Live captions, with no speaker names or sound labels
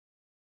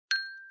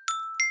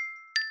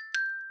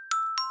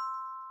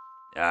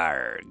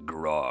Arr,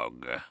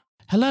 grog.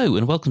 Hello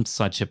and welcome to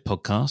Sideshow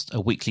Podcast,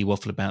 a weekly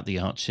waffle about the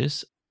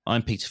Archers.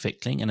 I'm Peter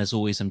Fickling, and as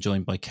always, I'm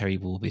joined by Kerry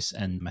Warbis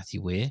and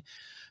Matthew Weir.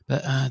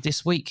 But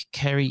this week,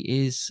 Kerry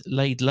is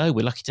laid low.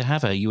 We're lucky to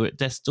have her. You were at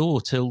death's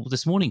door till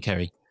this morning,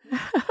 Kerry.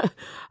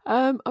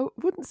 I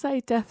wouldn't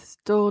say death's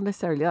door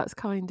necessarily. That's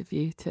kind of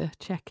you to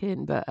check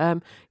in. But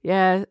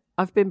yeah,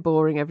 I've been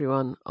boring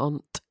everyone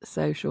on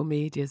social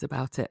medias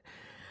about it.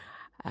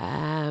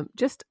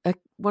 Just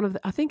one of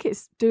the, I think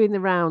it's doing the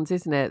rounds,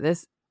 isn't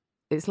it?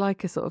 It's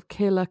like a sort of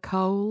killer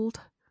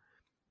cold.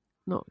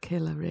 Not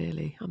killer,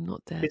 really. I'm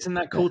not dead. Isn't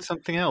that called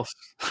something else?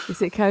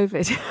 Is it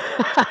COVID?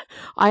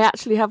 I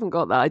actually haven't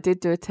got that. I did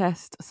do a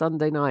test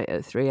Sunday night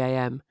at 3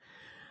 a.m.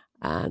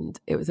 and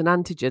it was an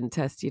antigen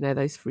test, you know,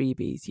 those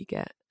freebies you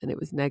get, and it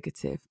was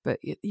negative. But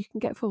you can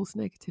get false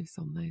negatives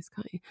on those,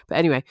 can't you? But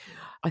anyway,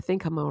 I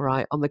think I'm all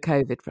right on the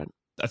COVID front.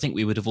 I think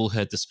we would have all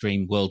heard the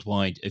scream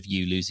worldwide of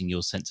you losing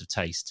your sense of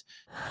taste.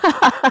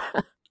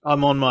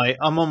 I'm on my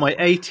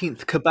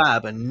 18th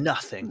kebab and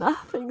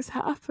Nothing's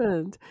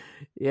happened.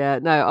 Yeah,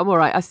 no, I'm all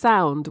right. I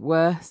sound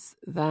worse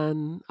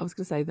than I was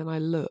going to say than I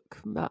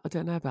look. I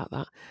don't know about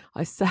that.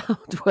 I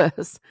sound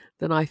worse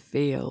than I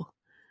feel.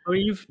 I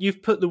mean,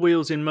 you've put the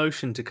wheels in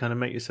motion to kind of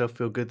make yourself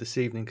feel good this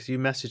evening, because you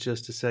messaged us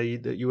to say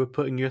that you were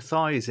putting your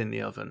thighs in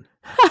the oven.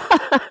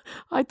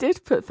 I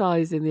did put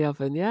thighs in the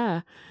oven.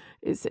 Yeah,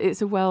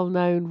 it's a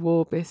well-known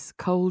Warbis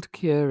cold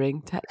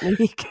curing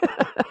technique.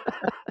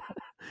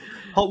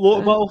 Hot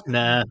water bottle?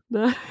 Nah.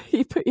 No,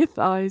 you put your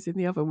thighs in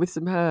the oven with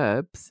some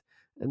herbs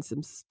and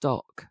some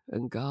stock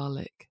and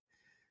garlic.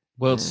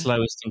 World's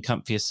slowest and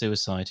comfiest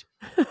suicide.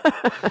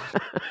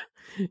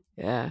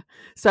 Yeah.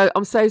 So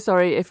I'm so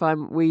sorry if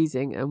I'm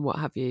wheezing and what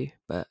have you,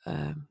 but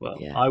yeah.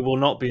 I will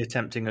not be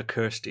attempting a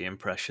Kirsty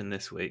impression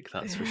this week,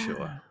 that's for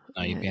sure.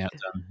 No, you'd be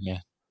outdone, yeah.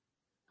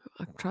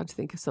 I'm trying to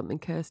think of something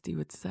Kirsty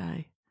would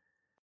say.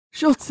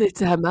 Shut it,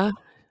 Emma.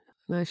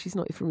 No, she's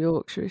not from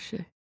Yorkshire, is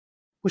she?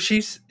 Well,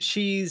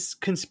 she's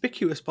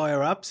conspicuous by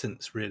her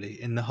absence,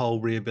 really, in the whole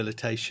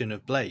rehabilitation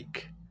of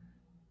Blake,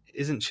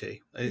 isn't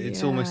she?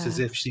 It's almost as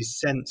if she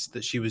sensed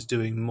that she was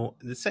doing more,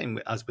 the same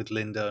as with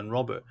Linda and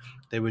Robert.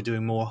 They were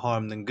doing more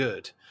harm than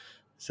good,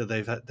 so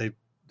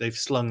they've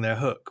slung their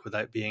hook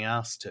without being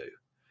asked to.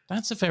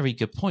 That's a very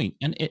good point.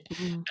 And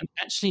and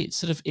actually it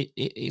sort of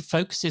it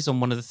focuses on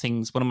one of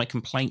my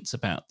complaints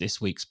about this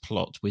week's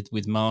plot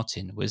with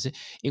Martin was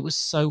it was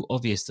so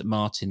obvious that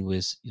Martin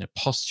was, you know,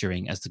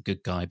 posturing as the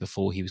good guy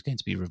before he was going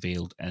to be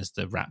revealed as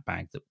the rat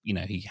bag that, you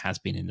know, he has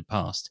been in the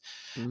past.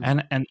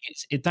 And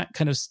it's that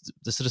kind of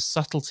the sort of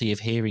subtlety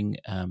of hearing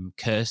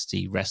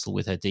Kirsty wrestle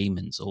with her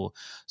demons, or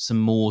some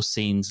more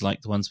scenes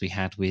like the ones we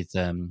had with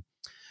help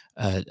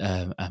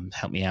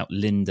me out,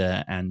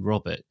 Linda and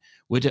Robert,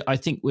 would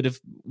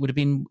have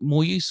been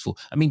more useful.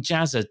 I mean,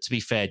 Jazza, to be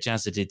fair,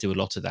 Jazza did do a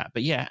lot of that,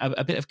 but yeah,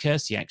 a bit of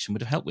Kirsty action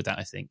would have helped with that,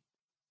 I think.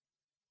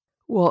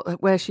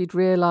 What, where she'd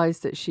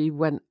realised that she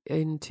went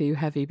in too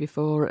heavy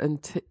before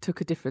and took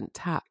a different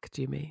tack?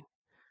 Do you mean?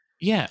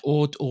 Yeah,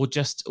 or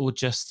just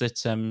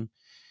that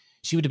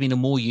she would have been a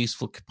more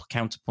useful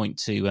counterpoint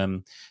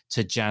to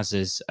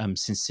Jazza's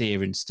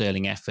sincere and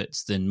sterling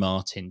efforts than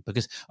Martin.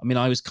 Because, I mean,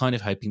 I was kind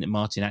of hoping that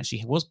Martin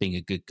actually was being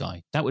a good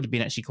guy. That would have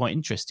been actually quite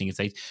interesting if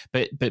they.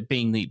 But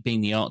being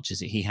the Archers,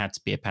 he had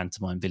to be a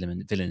pantomime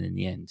villain in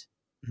the end.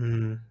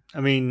 I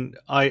mean,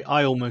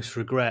 I almost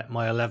regret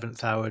my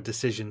 11th hour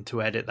decision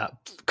to edit that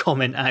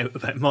comment out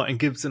about Martin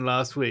Gibson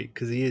last week,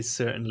 because he is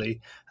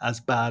certainly as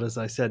bad as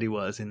I said he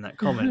was in that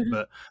comment.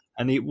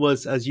 And it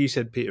was, as you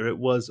said, Peter, it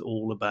was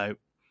all about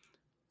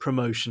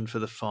promotion for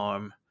the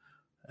farm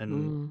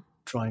and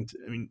trying to.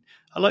 I mean,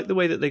 I like the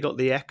way that they got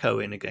the Echo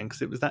in again,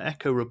 because it was that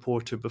Echo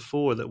reporter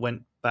before that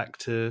went back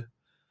to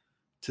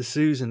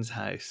Susan's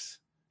house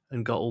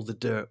and got all the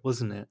dirt,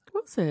 wasn't it?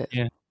 Was it?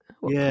 Yeah.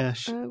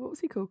 What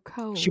was he called?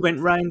 Cole. She went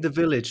round the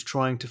village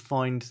trying to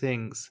find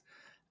things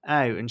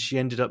out, and she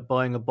ended up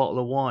buying a bottle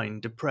of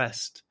wine,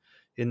 depressed,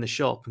 in the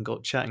shop, and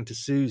got chatting to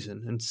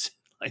Susan, and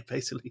like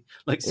basically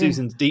like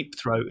Susan's deep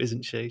throat,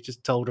 isn't she?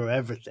 Just told her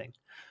everything,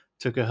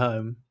 took her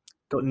home.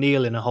 Got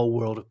Neil in a whole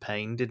world of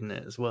pain, didn't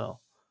it, as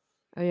well?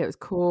 Oh, yeah, it was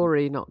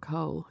Corey, not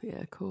Cole.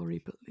 Yeah,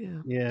 Corey, but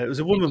yeah. Yeah, it was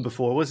a woman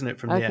before, wasn't it,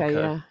 from the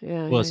Echo?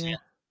 Yeah. Yeah.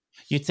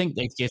 You'd think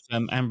they'd give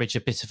Ambridge a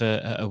bit of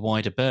a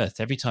wider berth.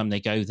 Every time they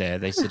go there,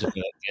 they sort of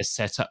get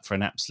set up for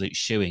an absolute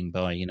shooing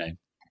by, you know,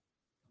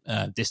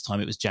 this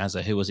time it was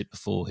Jazza. Who was it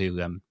before who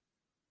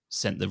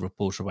sent the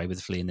reporter away with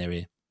a flea in their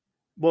ear?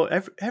 Well,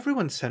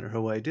 everyone sent her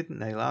away, didn't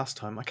they, last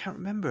time? I can't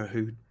remember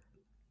who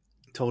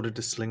told her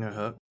to sling her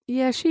hook.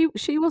 Yeah, she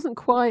wasn't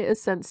quite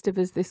as sensitive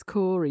as this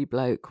Corey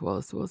bloke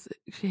was it?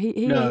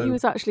 He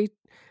was actually.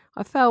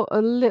 I felt a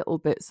little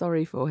bit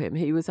sorry for him.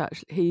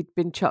 He'd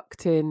been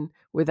chucked in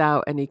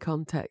without any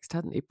context,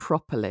 hadn't he?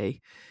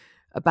 Properly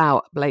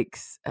about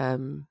Blake's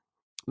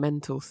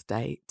mental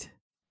state.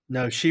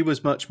 No, she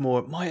was much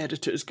more, my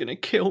editor's going to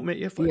kill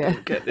me if I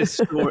don't get this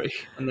story.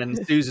 And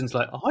then Susan's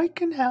like, I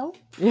can help.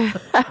 Yeah. Do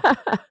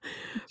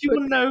you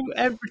want to know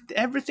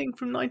everything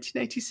from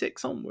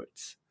 1986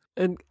 onwards?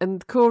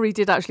 And Corey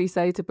did actually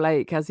say to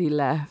Blake as he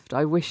left,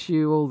 "I wish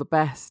you all the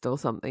best" or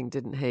something,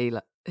 didn't he?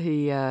 Like,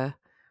 he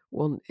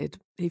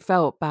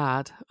felt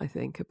bad, I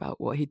think,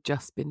 about what he'd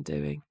just been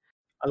doing.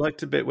 I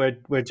liked a bit where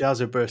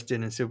Jazza burst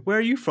in and said, "Where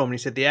are you from?" And he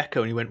said, "The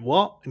Echo." And he went,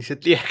 "What?" And he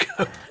said, "The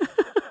Echo."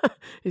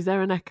 Is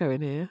there an echo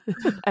in here?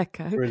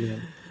 Echo.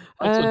 Brilliant.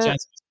 I thought Jazza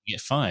was going to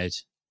get fired.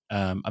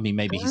 I mean,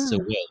 maybe he still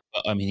will,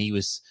 but I mean, he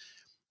was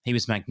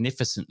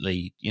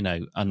magnificently,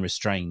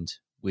 unrestrained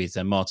with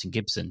Martin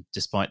Gibson,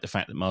 despite the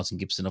fact that Martin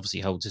Gibson obviously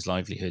holds his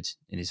livelihood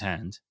in his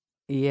hand.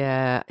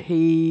 Yeah,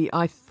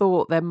 I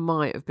thought there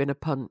might have been a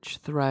punch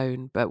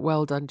thrown, but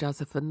well done,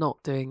 Jazza, for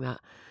not doing that.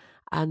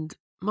 And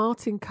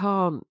Martin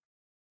can't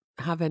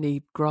have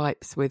any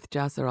gripes with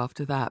Jazza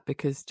after that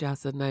because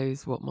Jazza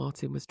knows what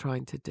Martin was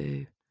trying to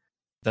do.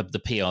 The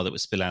PR that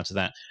would spill out of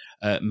that,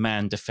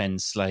 man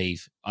defends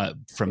slave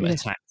from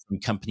attack from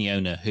company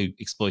owner who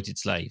exploited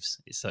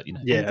slaves. It's like,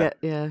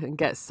 and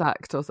get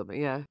sacked or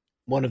something. Yeah.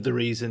 One of the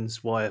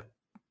reasons why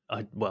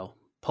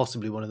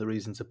possibly one of the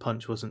reasons a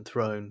punch wasn't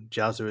thrown.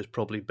 Jazza is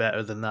probably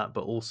better than that,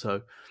 but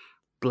also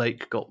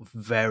Blake got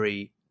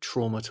very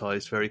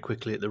traumatized very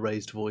quickly at the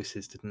raised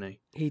voices, didn't he?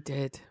 He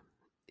did.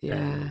 Yeah.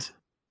 And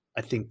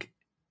I think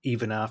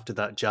even after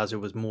that, Jazza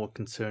was more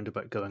concerned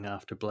about going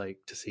after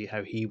Blake to see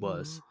how he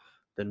was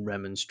than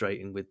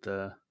remonstrating with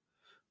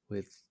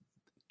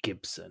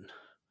Gibson.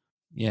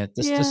 Yeah,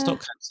 the Stockholm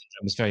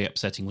syndrome was very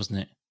upsetting, wasn't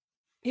it?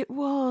 It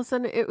was,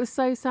 and it was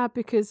so sad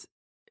because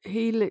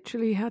he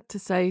literally had to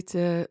say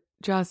to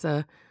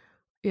Jazza,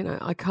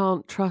 I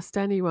can't trust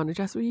anyone. And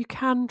Jazza, well, you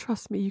can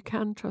trust me. You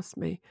can trust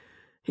me.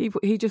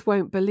 He just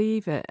won't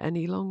believe it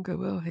any longer,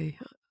 will he?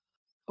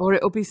 Or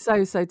it'll be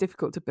so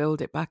difficult to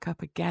build it back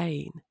up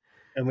again.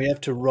 And we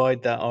have to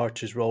ride that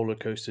Archer's roller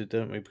coaster,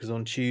 don't we? Because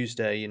on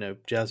Tuesday,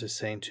 Jazz is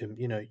saying to him,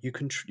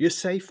 you're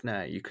safe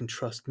now. You can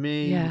trust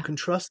me. Yeah. You can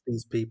trust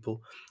these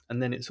people.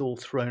 And then it's all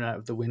thrown out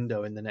of the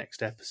window in the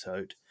next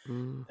episode.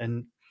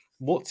 And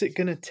what's it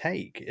going to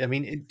take? I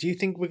mean, do you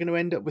think we're going to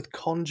end up with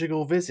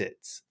conjugal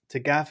visits to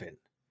Gavin?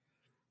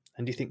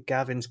 And do you think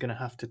Gavin's going to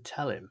have to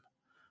tell him,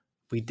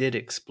 we did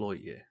exploit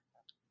you?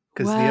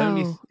 Because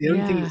the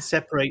only thing that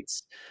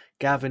separates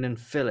Gavin and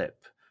Philip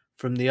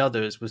from the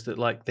others was that,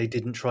 like, they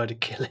didn't try to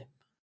kill him.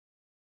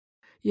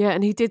 Yeah,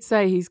 and he did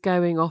say he's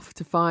going off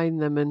to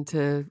find them and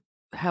to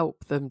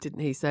help them, didn't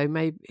he? So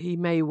he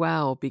may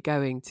well be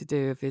going to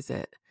do a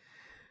visit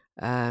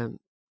to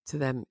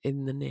them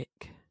in the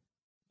Nick.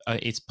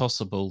 It's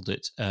possible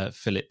that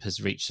Philip has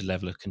reached a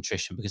level of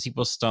contrition because he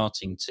was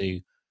starting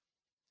to.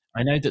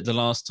 I know that the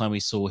last time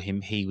we saw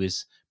him, he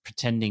was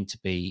pretending to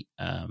be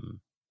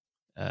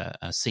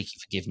seeking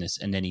forgiveness,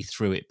 and then he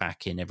threw it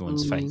back in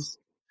everyone's face.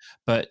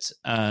 But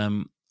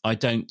I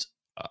don't.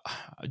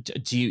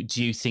 Do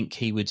you think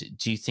he would?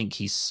 Do you think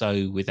he's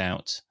so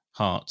without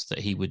heart that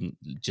he wouldn't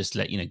just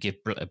give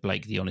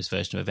Blake the honest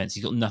version of events?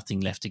 He's got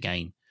nothing left to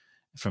gain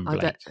from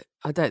Blake.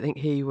 I don't think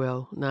he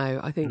will. No,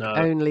 I think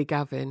only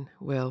Gavin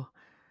will.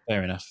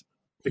 Fair enough.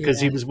 Because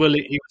he was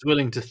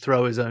willing to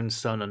throw his own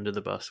son under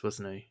the bus,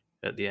 wasn't he?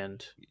 At the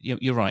end,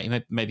 you're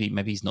right. Maybe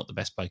he's not the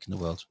best bloke in the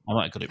world. I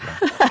might have got it wrong.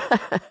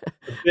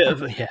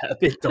 a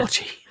bit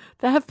dodgy.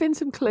 There have been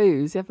some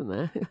clues, haven't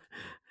there?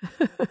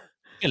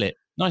 Philip,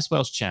 nice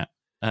Welsh chap.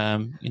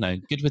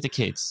 Good with the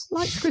kids.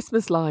 Likes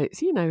Christmas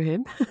lights. You know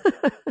him.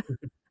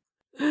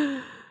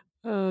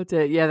 Oh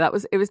dear. Yeah,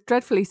 it was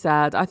dreadfully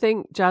sad. I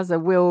think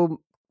Jazza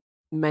will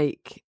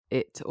make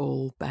it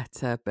all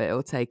better, but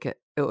it'll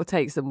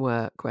take some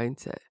work,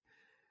 won't it?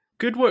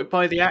 Good work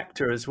by the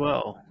actor as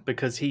well,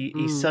 because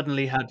he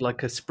suddenly had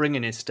like a spring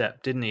in his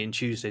step, didn't he, in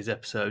Tuesday's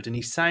episode, and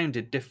he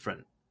sounded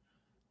different.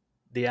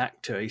 The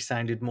actor, he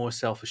sounded more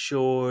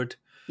self-assured.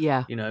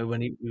 Yeah.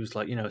 When he was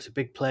like, it's a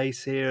big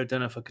place here. I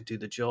don't know if I could do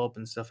the job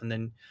and stuff. And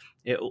then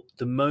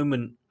the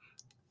moment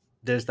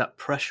there's that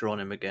pressure on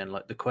him again,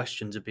 like the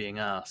questions are being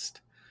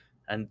asked.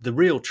 And the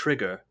real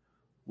trigger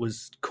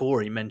was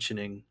Corey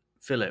mentioning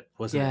Philip,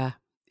 wasn't it?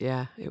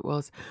 Yeah, it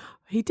was.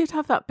 He did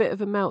have that bit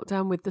of a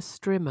meltdown with the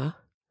strimmer.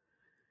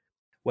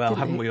 Well,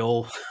 haven't we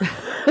all?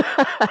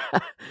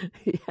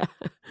 Yeah.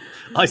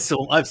 I've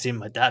seen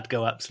my dad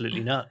go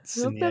absolutely nuts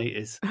in the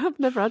 80s. I've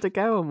never had a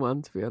go on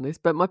one, to be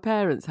honest, but my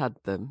parents had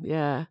them.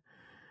 Yeah,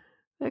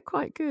 they're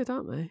quite good,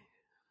 aren't they?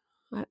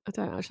 I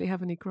don't actually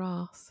have any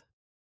grass.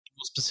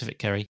 More specific,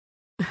 Kerry.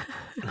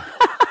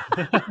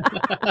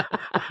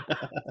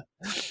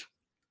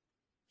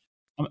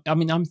 I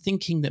mean, I'm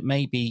thinking that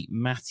maybe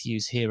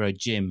Matthew's hero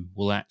Jim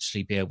will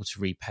actually be able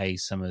to repay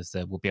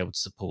will be able to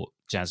support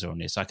Jazza on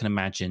this. I can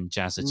imagine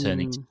Jazza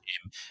turning to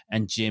Jim,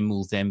 and Jim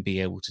will then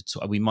be able to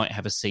talk. We might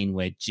have a scene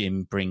where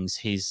Jim brings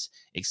his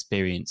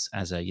experience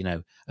as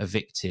a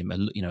victim,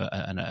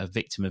 a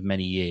victim of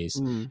many years,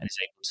 and is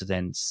able to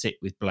then sit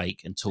with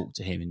Blake and talk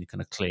to him in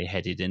kind of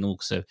clear-headed and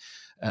also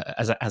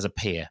as a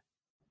peer.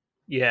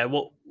 Yeah,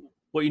 what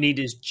you need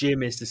is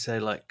Jim is to say,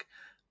 like,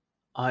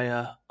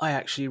 I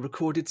actually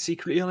recorded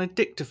secretly on a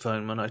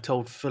dictaphone when I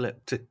told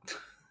Philip to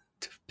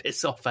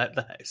piss off out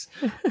the house.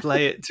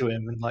 Play it to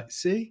him and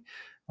see.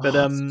 But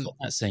I forgot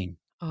that scene.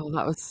 Oh,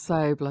 that was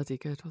so bloody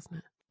good, wasn't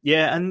it?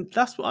 Yeah, and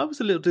that's what I was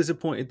a little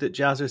disappointed that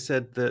Jazza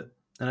said that,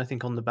 and I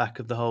think on the back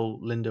of the whole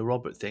Linda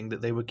Robert thing,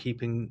 that they were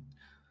keeping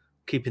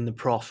the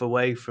prof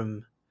away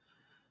from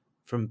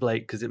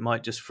Blake because it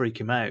might just freak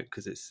him out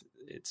because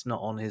it's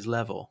not on his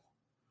level.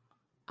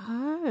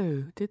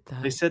 Oh, did They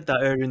they? said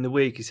that earlier in the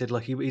week. He said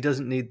like he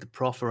doesn't need the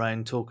prof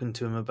around talking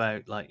to him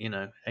about like, you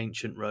know,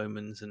 ancient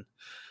Romans and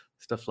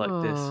stuff like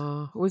this.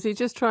 Was he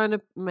just trying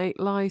to make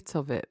light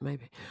of it,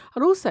 maybe?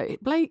 And also,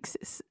 Blake's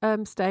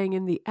staying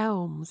in the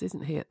Elms,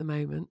 isn't he, at the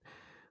moment?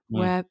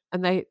 Where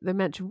and they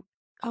mentioned,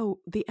 oh,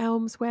 the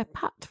Elms where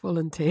Pat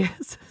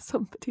volunteers.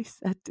 Somebody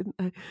said, didn't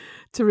they,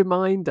 to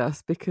remind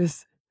us,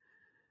 because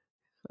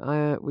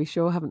we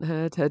sure haven't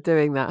heard her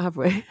doing that, have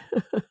we?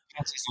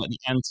 It's like the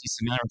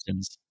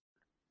anti-Samaritans.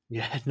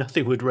 Yeah,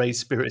 nothing would raise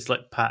spirits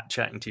like Pat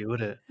chatting to you,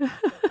 would it?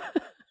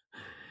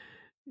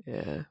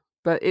 Yeah.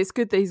 But it's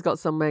good that he's got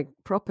somewhere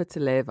proper to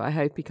live. I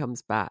hope he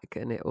comes back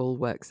and it all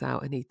works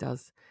out and he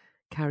does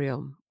carry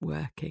on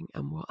working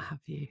and what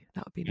have you.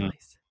 That would be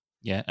nice.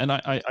 Yeah, and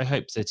I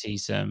hope that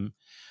he's. I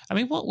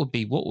mean, what would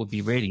be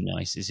really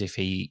nice is if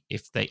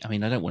they. I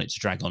mean, I don't want it to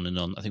drag on and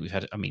on. I think we've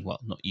had. I mean, well,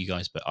 not you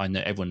guys, but I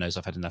know everyone knows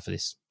I've had enough of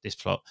this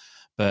plot.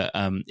 But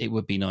it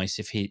would be nice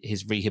if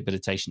his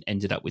rehabilitation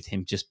ended up with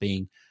him just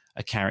being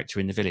a character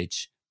in the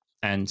village,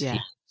 and he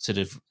sort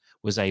of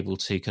was able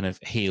to kind of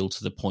heal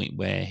to the point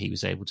where he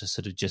was able to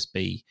sort of just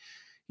be,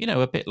 you know,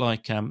 a bit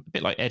like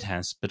Ed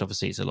has, but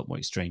obviously it's a lot more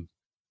extreme.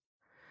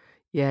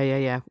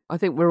 Yeah. I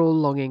think we're all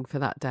longing for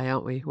that day,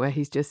 aren't we? Where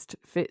he just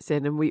fits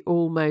in and we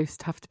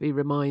almost have to be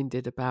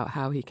reminded about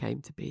how he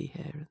came to be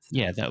here. And stuff.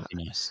 Yeah, that would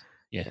be nice.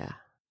 Yeah.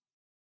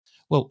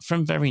 Well,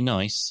 from very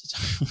nice,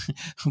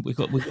 we've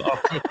got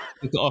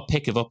our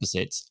pick of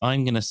opposites.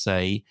 I'm going to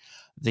say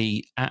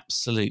the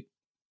absolute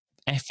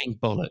effing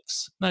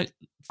bollocks. No,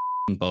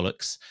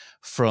 bollocks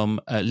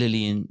from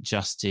Lillian,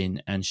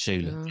 Justin, and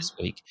Shula this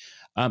week.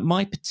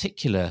 My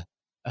particular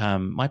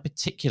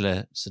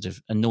sort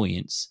of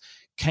annoyance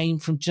came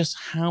from just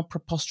how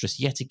preposterous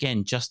yet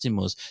again Justin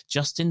was.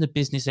 Justin, the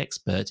business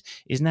expert,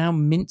 is now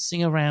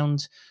mincing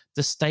around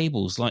the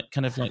stables like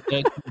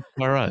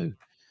Poirot,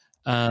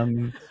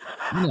 you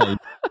know,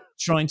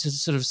 trying to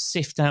sort of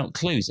sift out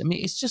clues. I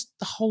mean, it's just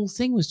the whole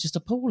thing was just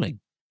appalling.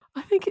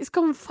 I think it's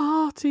gone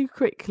far too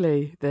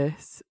quickly,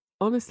 this,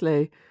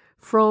 honestly.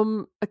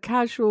 From a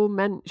casual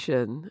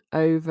mention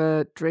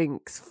over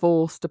drinks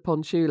forced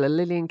upon Shula.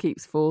 Lillian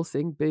keeps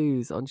forcing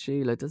booze on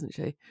Shula, doesn't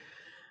she?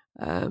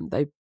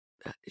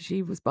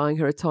 She was buying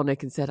her a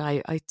tonic and said,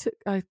 I took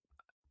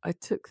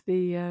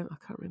the I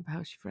can't remember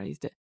how she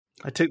phrased it.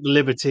 I took the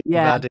liberty of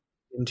adding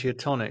into your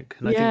tonic.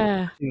 And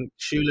I think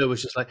Shula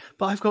was just like,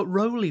 but I've got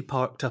Rolly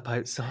parked up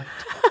outside.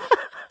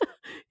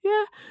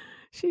 Yeah,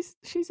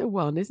 she's a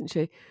one, isn't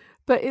she?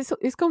 But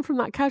it's gone from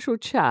that casual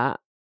chat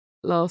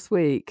last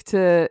week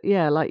to,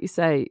 like you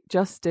say,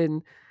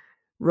 Justin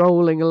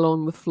rolling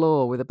along the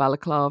floor with a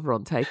balaclava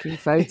on, taking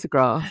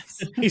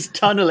photographs. He's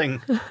tunneling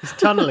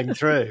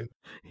through.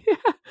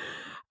 Yeah,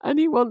 and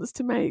he wants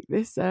to make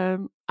this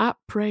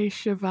après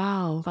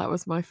cheval. That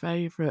was my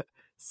favourite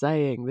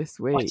saying this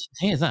week. I didn't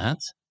hear that.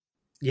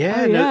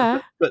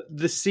 Yeah, but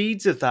the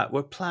seeds of that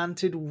were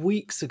planted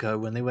weeks ago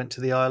when they went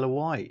to the Isle of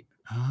Wight.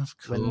 Oh, of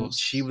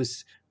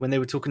course. When they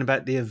were talking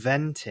about the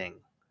eventing.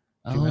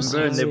 Do you remember?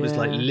 So, and there was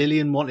like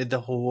Lillian wanted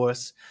the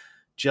horse.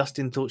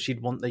 Justin thought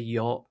she'd want the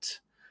yacht.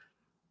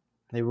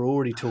 They were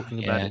already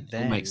talking about it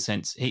then. It makes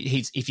sense.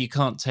 He's if you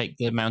can't take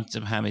the mountain to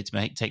Mohammed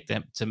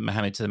to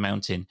Mohammed to the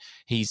mountain,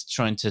 he's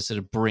trying to sort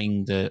of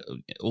bring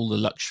all the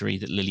luxury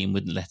that Lillian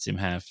wouldn't let him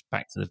have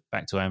back to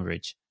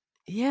Ambridge.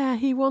 Yeah,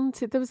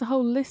 there was a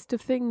whole list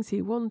of things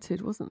he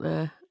wanted, wasn't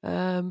there?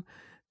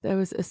 There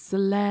was a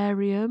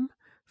solarium,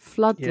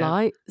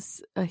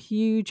 floodlights, a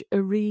huge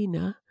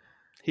arena.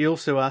 He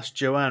also asked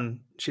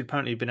Joanne, she'd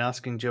apparently been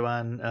asking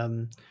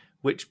Joanne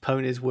which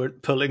ponies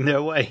weren't pulling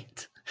their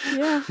weight.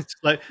 Yeah. It's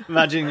like,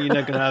 imagine you're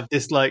going to have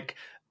this like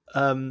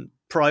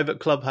private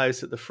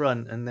clubhouse at the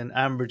front and then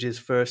Ambridge's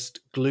first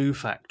glue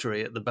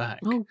factory at the back.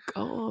 Oh,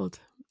 God.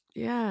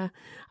 Yeah.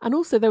 And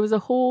also there was a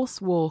horse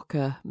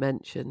walker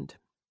mentioned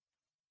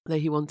that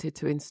he wanted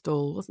to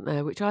install, wasn't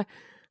there? Which I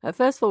at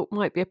first thought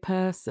might be a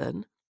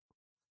person,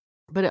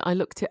 but I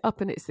looked it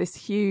up and it's this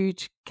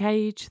huge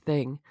cage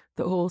thing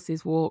that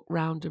horses walk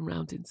round and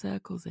round in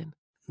circles in.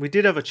 We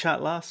did have a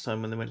chat last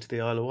time when they went to the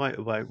Isle of Wight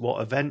about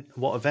what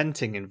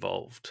eventing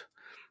involved.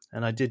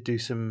 And I did do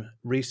some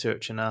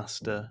research and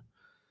asked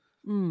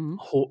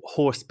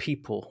horse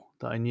people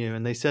that I knew.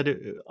 And they said,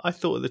 I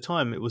thought at the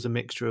time it was a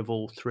mixture of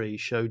all three: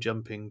 show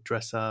jumping,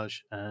 dressage,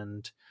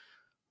 and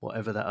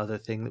whatever that other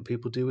thing that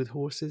people do with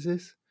horses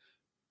is.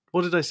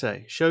 What did I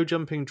say? Show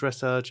jumping,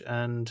 dressage,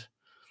 and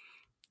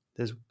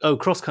there's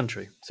cross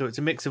country. So it's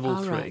a mix of all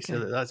three. Right, okay. So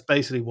that's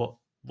basically what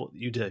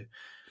you do.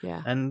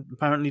 Yeah. And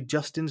apparently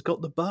Justin's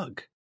got the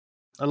bug.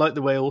 I like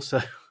the way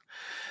also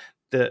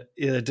that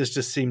it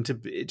just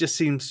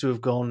seems to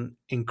have gone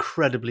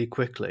incredibly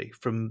quickly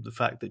from the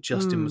fact that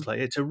Justin was like,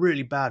 it's a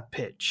really bad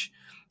pitch,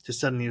 to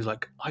suddenly he was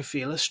like, I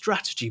feel a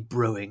strategy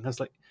brewing. I was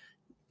like,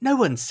 No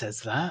one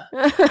says that.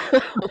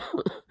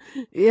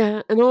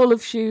 Yeah, and all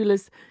of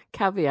Shula's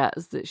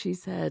caveats that she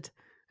said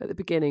at the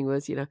beginning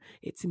was,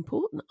 it's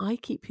important I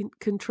keep in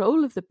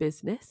control of the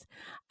business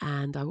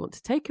and I want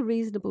to take a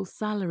reasonable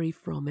salary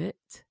from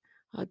it.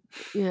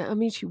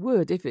 She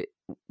would if it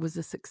was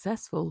a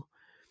successful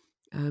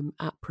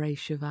après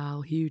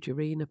Cheval huge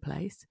arena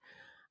place.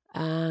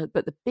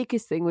 But the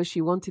biggest thing was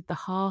she wanted the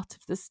heart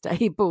of the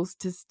stables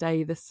to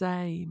stay the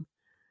same.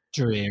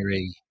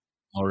 Dreary,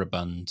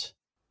 moribund.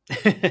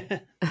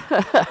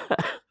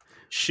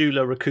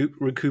 Shula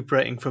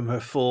recuperating from her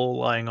fall,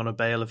 lying on a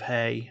bale of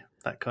hay,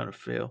 that kind of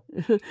feel.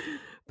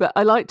 But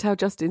I liked how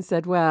Justin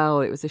said,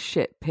 well, it was a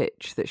shit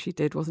pitch that she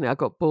did, wasn't it? I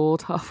got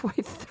bored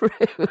halfway through.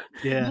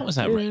 Yeah. That was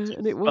outrageous. Yeah,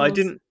 and it was. But I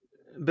didn't.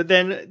 But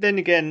then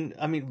again,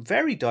 I mean,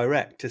 very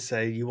direct to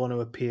say you want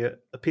to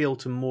appeal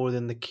to more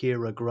than the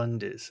Kira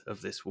Grundys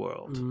of this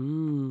world.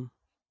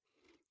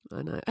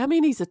 I know. I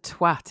mean, he's a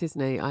twat,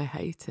 isn't he? I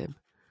hate him.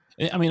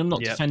 I mean, I'm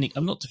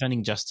not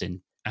defending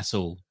Justin at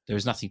all. There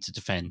is nothing to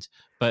defend,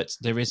 but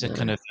there is a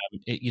kind of,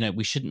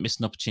 we shouldn't miss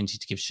an opportunity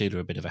to give Shula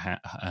a bit of a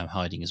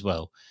hiding as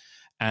well.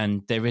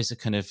 And there is a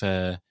kind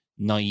of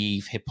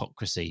naive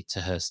hypocrisy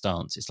to her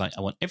stance. It's like,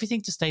 I want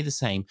everything to stay the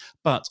same,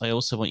 but I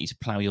also want you to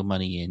plow your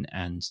money in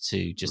and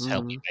to just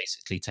help you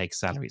basically take a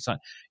salary. It's like,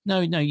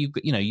 no,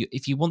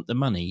 if you want the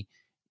money,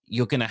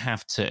 you're going to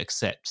have to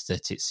accept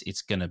that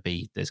there's going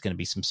to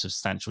be some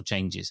substantial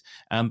changes.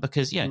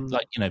 Because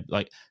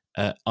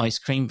ice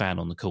cream van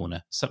on the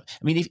corner. So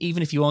I mean,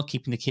 even if you are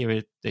keeping the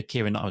Kira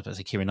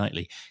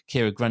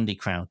Grundy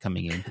crowd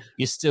coming in,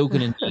 you're still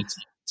going to need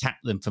to tap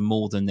them for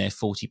more than their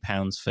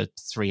 £40 for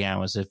 3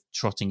 hours of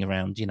trotting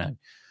around,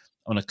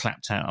 on a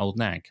clapped out old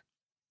nag.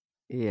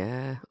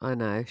 Yeah, I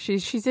know.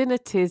 She's in a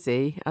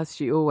tizzy, as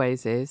she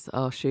always is,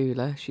 our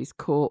Shula. She's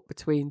caught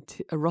between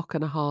a rock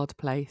and a hard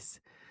place.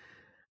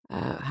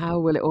 How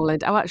will it all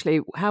end? Oh,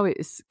 actually, how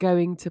it's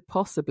going to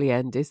possibly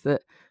end is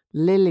that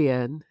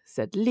Lillian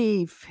said,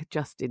 "Leave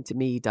Justin to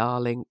me,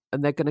 darling,"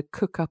 and they're going to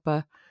cook up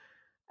a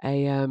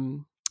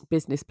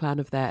business plan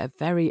of their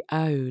very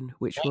own,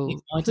 which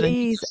will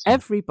please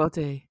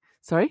everybody.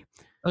 Sorry?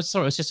 Oh,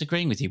 sorry, I was just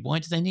agreeing with you. Why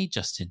do they need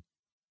Justin?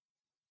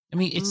 I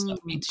mean, it's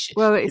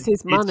it's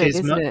his money,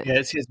 isn't it? Yeah,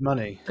 it's his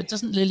money. But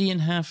doesn't Lillian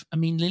have? I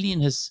mean, Lillian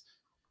has.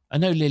 I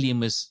know Lillian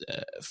was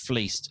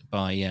fleeced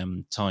by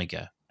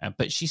Tiger,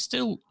 but she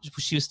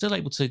was still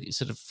able to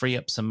sort of free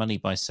up some money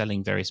by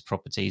selling various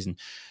properties, and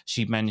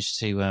she managed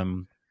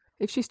to.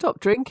 If she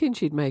stopped drinking,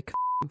 she'd make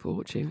a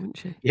fortune, wouldn't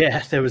she?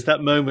 Yeah, there was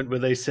that moment where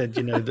they said,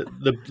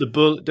 the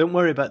bull. Don't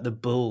worry about the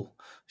bull.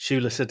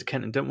 Shula said to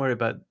Kenton, "Don't worry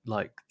about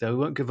they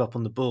won't give up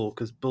on the bull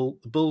because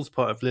the bull's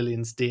part of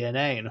Lillian's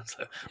DNA." And I was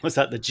like, "What's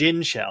that? The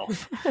gin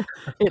shelf?"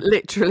 It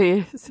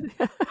literally is.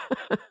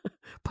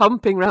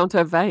 Pumping round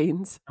her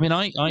veins. I mean,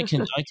 I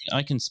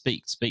can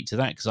speak to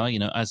that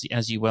because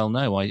as you well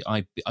know,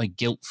 I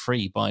guilt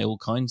free buy all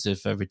kinds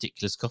of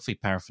ridiculous coffee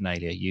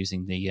paraphernalia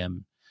using the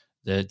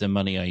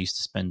money I used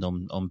to spend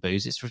on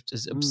booze. It's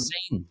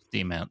obscene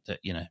the amount that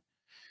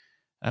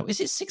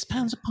is it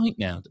 £6 a pint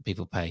now that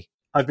people pay?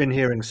 I've been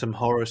hearing some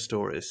horror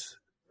stories.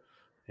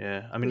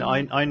 Yeah, I mean,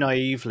 I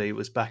naively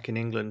was back in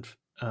England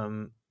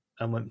and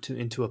went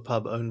into a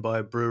pub owned by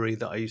a brewery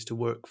that I used to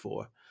work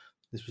for.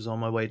 This was on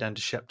my way down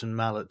to Shepton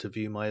Mallet to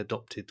view my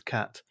adopted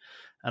cat.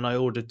 And I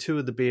ordered 2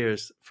 of the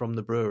beers from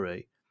the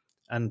brewery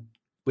and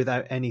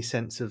without any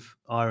sense of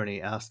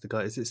irony asked the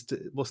guy,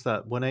 what's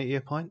that, 180 a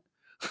pint?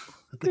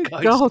 The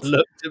guy just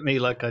looked at me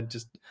like I'd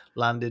just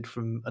landed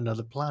from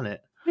another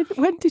planet.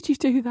 When did you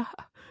do that?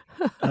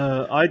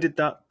 I did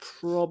that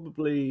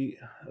probably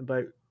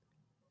about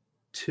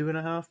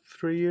 2.5,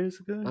 3 years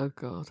ago. Oh,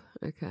 God.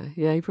 Okay.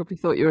 Yeah, he probably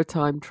thought you were a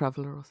time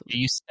traveller or something.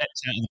 You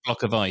stepped out of the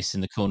block of ice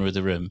in the corner of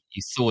the room.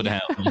 You thawed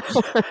out.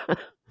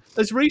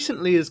 As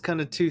recently as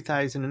kind of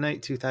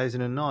 2008,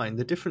 2009,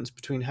 the difference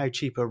between how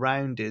cheap a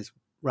round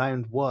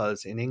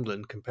was in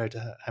England compared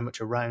to how much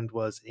a round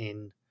was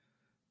in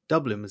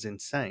Dublin was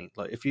insane.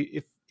 Like if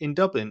in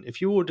Dublin,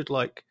 if you ordered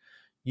like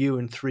you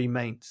and 3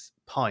 mates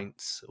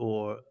pints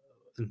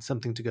and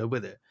something to go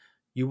with it,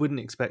 you wouldn't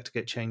expect to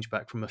get change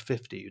back from a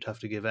 50. You'd have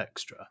to give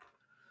extra.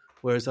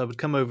 Whereas I would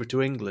come over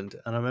to England,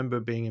 and I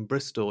remember being in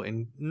Bristol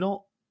in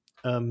not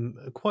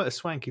quite a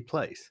swanky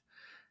place,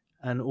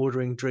 and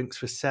ordering drinks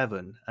for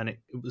 £7, and it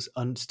was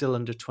still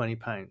under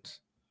 £20.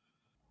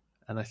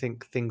 And I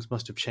think things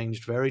must have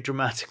changed very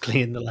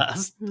dramatically in the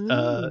last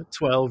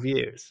 12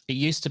 years. It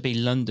used to be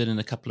London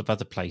and a couple of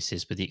other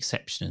places with the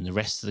exception, and the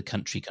rest of the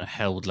country kind of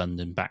held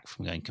London back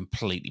from going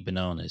completely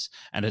bananas.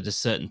 And at a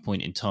certain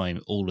point in time,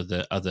 all of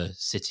the other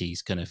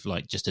cities kind of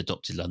like just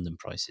adopted London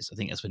prices. I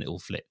think that's when it all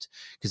flipped.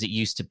 Because it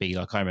used to be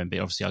like, I remember,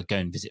 obviously I'd go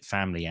and visit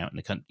family out in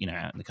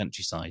the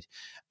countryside,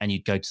 and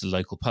you'd go to the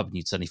local pub and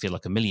you'd suddenly feel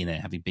like a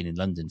millionaire having been in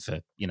London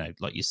for,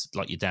 like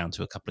you're down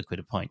to a couple of quid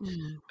a pint.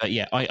 But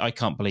yeah, I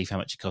can't believe how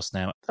much it costs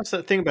now. That's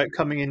the thing about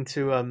coming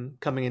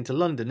into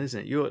London,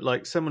 isn't it? You're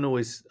like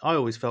I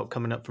always felt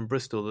coming up from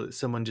Bristol that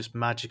someone just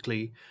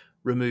magically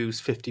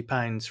removes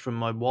 £50 from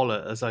my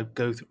wallet as I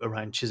go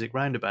around Chiswick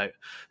Roundabout.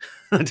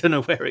 I don't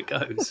know where it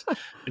goes. I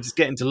just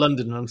get into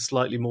London and I'm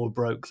slightly more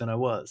broke than I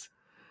was.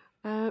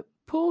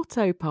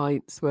 Porto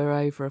pints were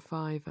over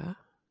 £5.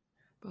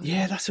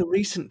 Yeah, that's a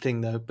recent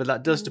thing though, but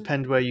that does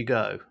depend where you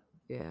go.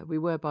 Yeah, we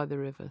were by the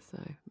river, so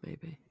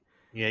maybe.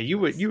 Yeah, you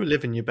were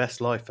living your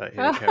best life out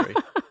here, Kerry.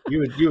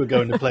 You were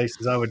going to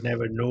places I would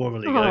never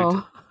normally go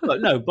to.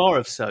 But no, Bar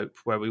of Soap,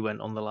 where we went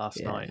on the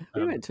last night.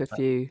 We went to a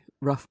few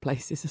rough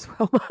places as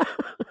well.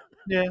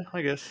 Yeah,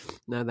 I guess.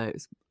 No, it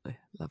was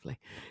lovely.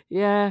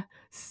 Yeah.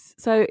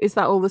 So is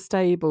that all the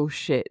stable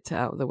shit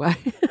out of the way?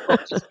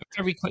 Just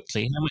very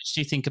quickly, how much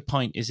do you think a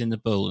pint is in the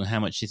Bull, and how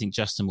much do you think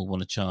Justin will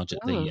want to charge at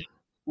the...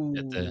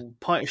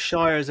 Pint of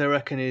Shires, I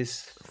reckon,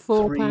 is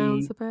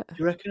 £4 a bit. Do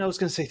you reckon? I was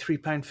going to say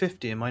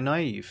 £3.50. Am I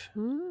naive?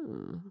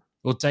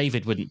 Well,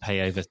 David wouldn't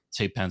pay over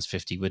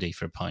 £2.50, would he,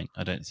 for a pint?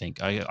 I don't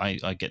think.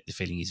 I get the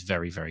feeling he's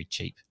very, very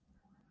cheap.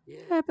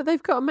 Yeah, but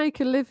they've got to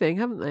make a living,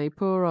 haven't they?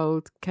 Poor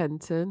old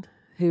Kenton,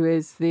 who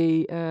is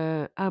the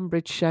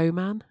Ambridge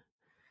showman.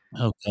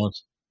 Oh, God.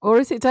 Or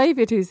is it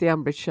David who's the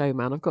Ambridge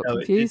showman? I've got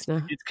confused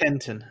now. It's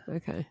Kenton.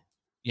 Okay.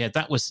 Yeah,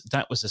 that was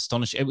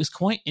astonishing. It was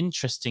quite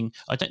interesting.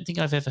 I don't think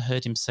I've ever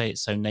heard him say it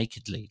so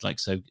nakedly, like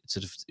so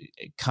sort of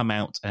come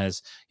out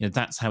as,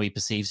 that's how he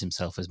perceives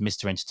himself, as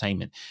Mr.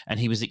 Entertainment. And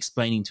he was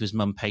explaining to his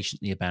mum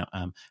patiently about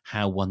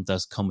how one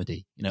does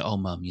comedy. Oh,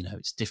 mum,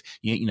 it's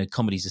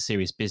comedy's a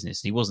serious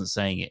business. And he wasn't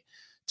saying it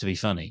to be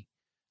funny.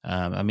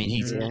 I mean,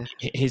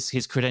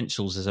 his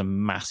credentials as a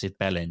massive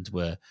bellend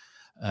were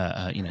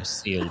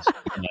sealed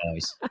in my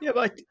eyes. Yeah,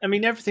 but I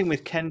mean, everything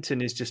with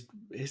Kenton is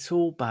it's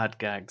all bad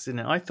gags, isn't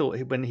it? I thought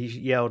when he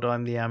yelled,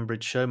 "I'm the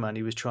Ambridge showman,"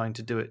 he was trying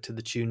to do it to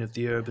the tune of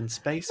the Urban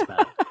Spaceman.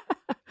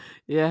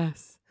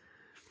 Yes.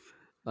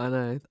 I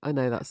know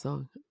that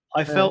song.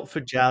 I felt for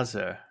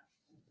Jazzer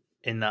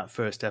in that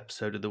first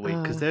episode of the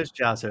week, because there's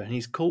Jazzer and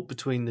he's caught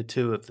between the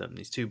two of them,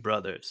 these two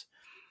brothers,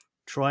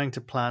 trying to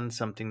plan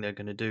something they're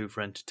going to do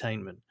for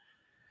entertainment.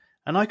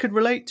 And I could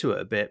relate to it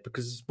a bit,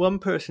 because one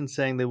person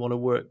saying they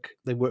work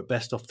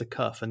best off the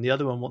cuff, and the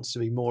other one wants to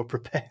be more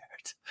prepared.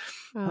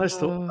 I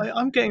just thought,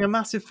 I'm getting a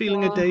massive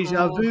feeling of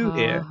deja vu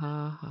here.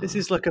 This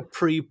is like a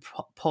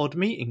pre-pod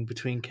meeting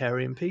between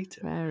Kerry and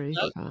Peter. Very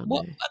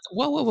funny.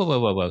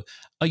 Whoa.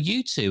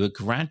 You two are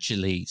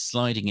gradually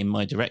sliding in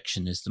my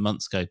direction as the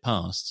months go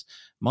past.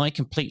 My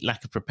complete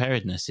lack of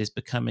preparedness is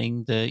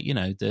becoming the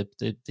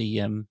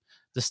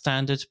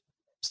standard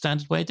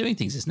way of doing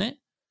things, isn't it?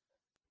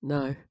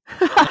 No.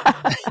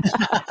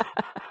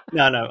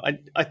 No.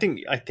 I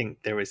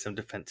think there is some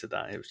defense of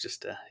that.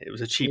 It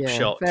was a cheap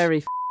shot.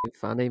 Very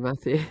funny,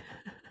 Matthew.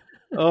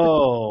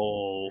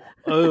 Oh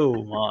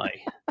my!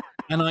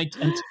 And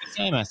to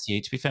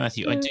be fair,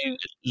 Matthew, I do at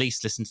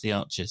least listen to the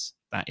Archers.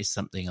 That is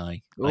something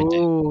I do.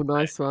 Oh,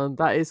 nice one.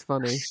 That is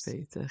funny,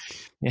 Peter.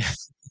 Yeah.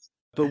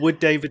 But would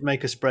David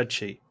make a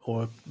spreadsheet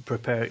or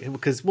prepare it?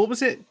 Because what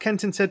was it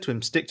Kenton said to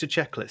him? Stick to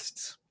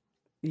checklists.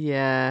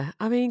 Yeah.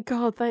 I mean,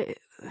 God,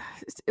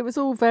 it was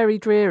all very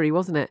dreary,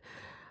 wasn't it?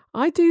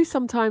 I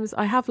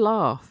have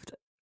laughed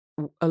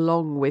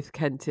along with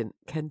Kenton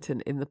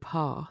in the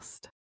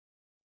past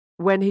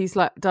when he's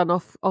like done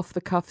off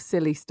the cuff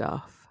silly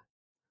stuff.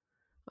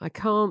 I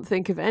can't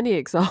think of any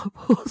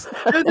examples.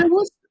 No, there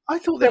was. I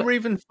thought they were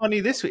even funny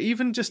this week.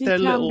 Even just their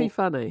little. Can be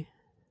funny.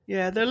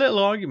 Yeah, their little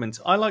arguments.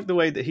 I like the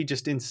way that he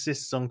just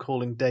insists on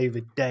calling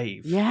David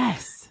Dave.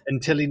 Yes.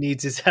 Until he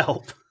needs his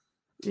help.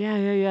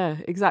 Yeah.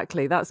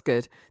 Exactly. That's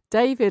good.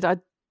 David, I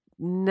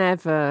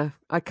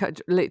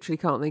literally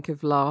can't think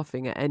of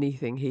laughing at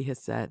anything he has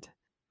said.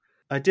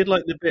 I did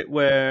like the bit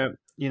where,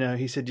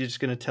 he said, "You're just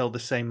going to tell the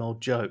same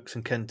old jokes."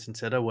 And Kenton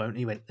said, "I won't."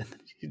 He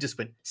just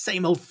went,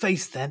 "Same old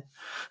face then."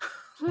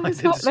 Well,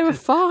 they were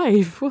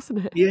 5,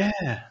 wasn't it? Yeah.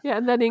 Yeah,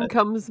 and then in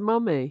comes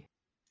Mummy.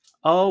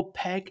 Oh,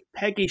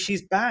 Peggy,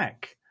 she's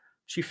back.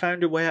 She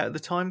found her way out of the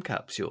time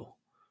capsule.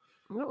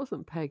 That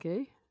wasn't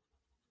Peggy.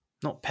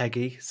 Not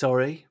Peggy,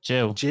 sorry.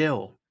 Jill.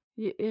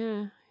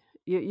 Yeah.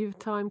 You've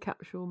time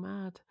capsule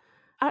mad.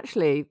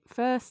 Actually,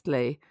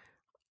 firstly,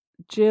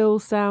 Jill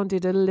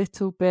sounded a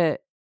little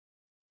bit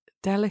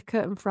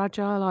delicate and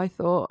fragile, I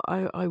thought.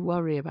 I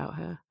worry about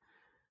her.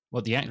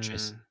 What, the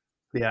actress?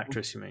 The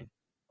actress, you mean?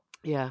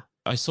 Yeah.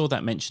 I saw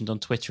that mentioned on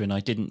Twitter and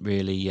I didn't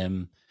really,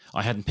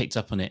 I hadn't picked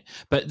up on it.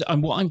 But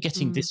what I'm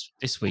getting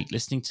this week,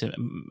 listening to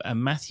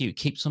Matthew,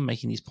 keeps on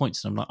making these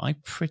points. And I'm like,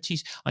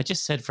 I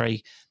just said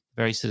very,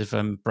 very sort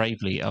of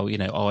bravely, I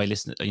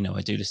listen,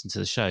 I do listen to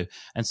the show.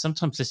 And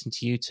sometimes listening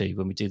to you two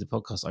when we do the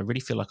podcast, I really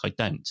feel like I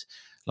don't.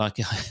 Like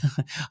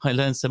I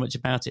learned so much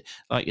about it.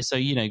 Like, so,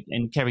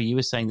 and Kerry, you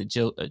were saying that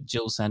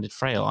Jill sounded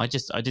frail. I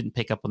didn't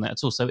pick up on that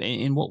at all. So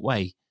in what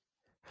way?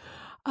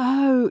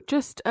 Oh,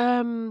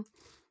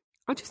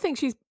 I just think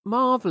she's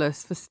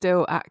marvellous for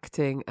still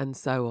acting and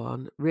so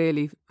on.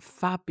 Really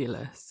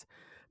fabulous.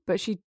 But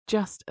she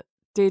just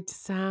did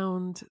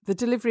sound, the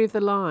delivery of the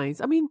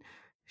lines. I mean,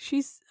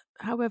 she's,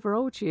 however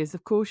old she is,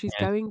 of course she's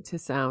going to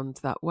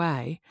sound that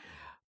way.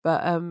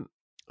 But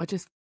I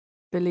just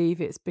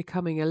believe it's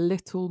becoming a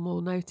little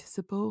more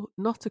noticeable.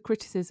 Not a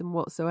criticism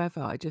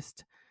whatsoever. I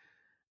just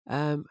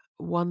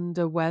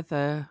wonder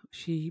whether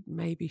she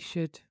maybe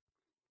should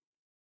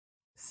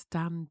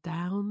stand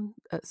down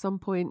at some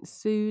point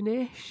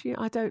soonish.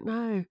 I don't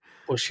know.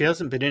 Well, she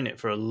hasn't been in it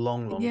for a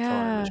long time.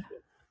 Yeah, Has she?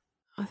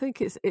 I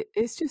think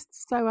it's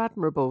just so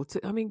admirable.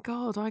 I mean,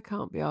 God, I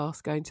can't be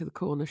asked going to the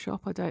corner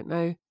shop. I don't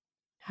know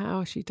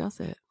how she does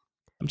it.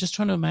 I'm just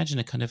trying to imagine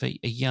a kind of a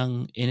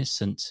young,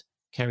 innocent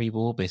Kerry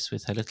Warbis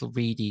with her little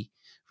reedy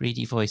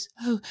voice.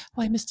 Oh,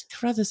 why, Mr.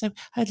 Carruthers,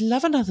 I'd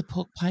love another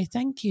pork pie,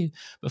 thank you.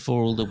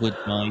 Before all the wood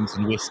mines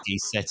and whiskey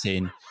set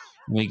in,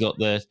 we got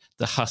the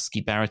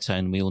husky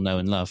baritone we all know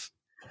and love.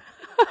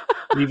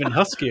 Even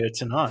huskier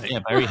tonight. Yeah,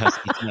 very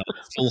husky tonight.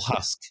 Full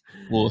husk.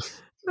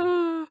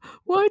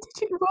 Why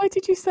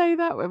did you say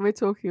that when we're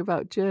talking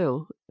about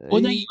Jill?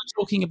 Well, no, you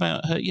were talking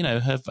about her. You know,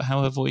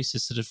 how her voice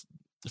is sort of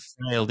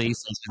frail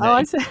these days. Oh,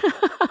 I see.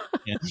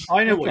 Yeah.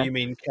 I know what you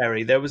mean,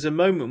 Kerry. There was a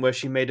moment where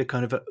she made a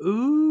kind of a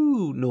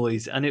ooh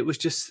noise, and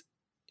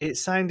it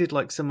sounded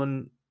like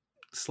someone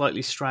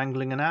slightly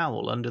strangling an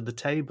owl under the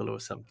table or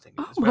something.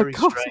 It was very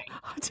strange.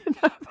 I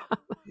didn't know about that.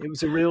 It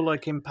was a real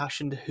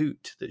impassioned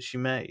hoot that she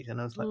made,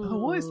 and I was like, "Oh,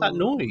 what is that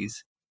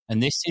noise?"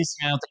 And this is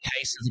how the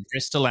case of the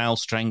Bristol Owl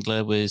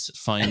Strangler was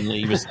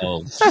finally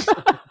resolved.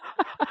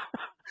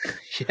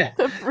 Yeah,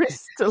 the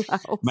Bristol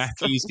Owl.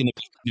 Matthew's going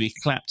to be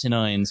clapped in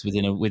irons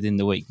within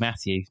the week.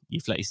 Matthew,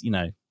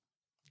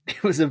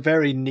 it was a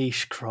very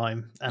niche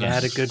crime, and I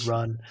had a good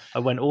run. I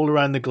went all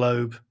around the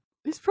globe.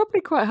 It's probably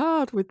quite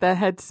hard with their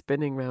heads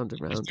spinning round and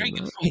round.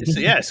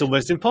 It's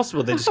almost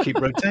impossible. They just keep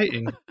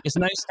rotating. There's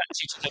no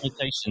statute of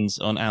limitations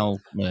on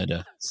owl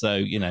murder,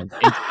 so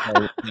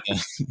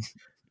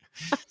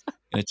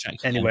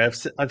Anyway,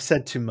 I've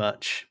said too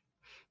much.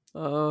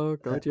 Oh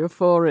God, you're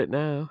for it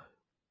now.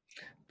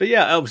 But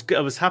yeah, I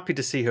was happy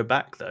to see her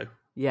back, though.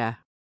 Yeah,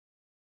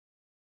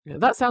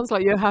 that sounds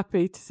like you're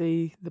happy to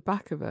see the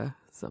back of her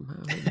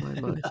somehow. In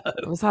my mind, no.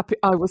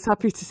 I was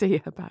happy to see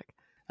her back.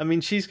 I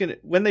mean, she's gonna.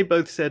 When they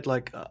both said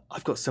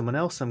I've got someone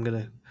else,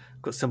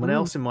 got someone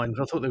else in mind.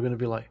 I thought they were gonna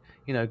be like,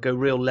 go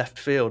real left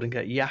field and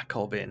get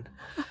Jakob in,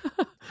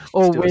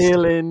 or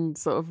wheel in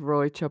sort of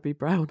Roy Chubby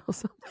Brown or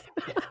something.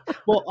 Yeah.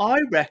 Well, I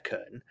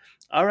reckon,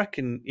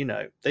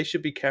 they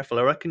should be careful.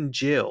 I reckon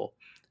Jill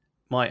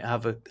might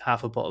have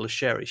half a bottle of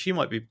sherry. She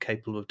might be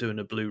capable of doing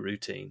a blue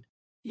routine.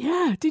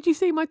 Yeah. Did you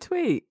see my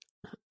tweet?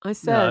 I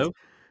said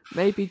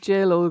maybe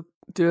Jill will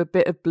do a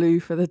bit of blue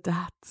for the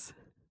dads.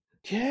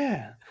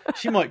 Yeah,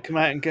 she might come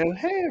out and go,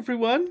 "Hey,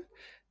 everyone,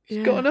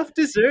 you've got enough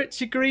desserts,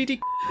 you greedy."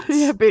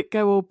 Yeah, but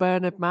go all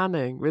Bernard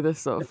Manning with a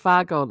sort of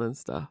fag on and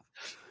stuff.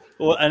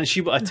 Well, and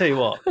I tell you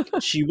what,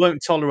 she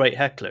won't tolerate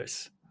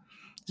hecklers.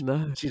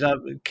 No, she'd have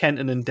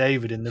Kenton and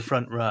David in the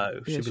front row.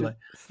 She'd be like,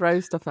 throw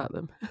stuff at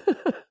them.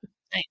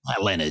 Hey,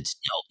 Leonard,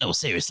 no,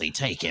 seriously,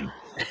 take him.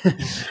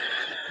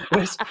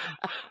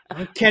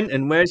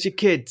 Kenton, where's your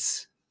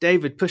kids?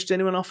 David pushed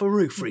anyone off a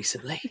roof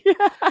recently?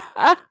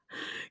 Yeah.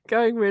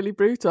 Going really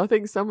brutal. I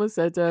think someone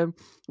said,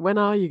 when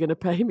are you going to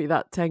pay me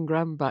that 10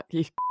 grand back?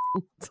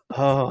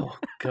 Oh,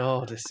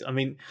 God. I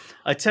mean,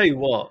 I tell you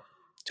what,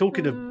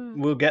 talking of,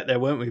 we'll get there,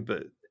 won't we?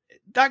 But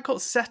that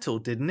got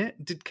settled, didn't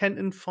it? Did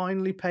Kenton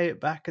finally pay it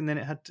back? And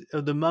then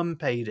the mum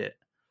paid it.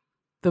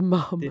 The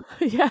mum.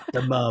 Yeah.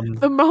 The mum.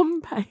 The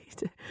mum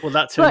paid it. Well,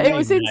 that's her name. It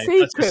was in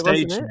secret,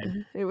 wasn't it?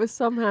 Name. It was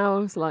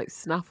somehow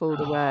snaffled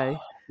away.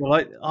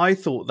 Well, I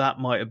thought that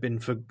might have been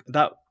for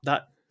that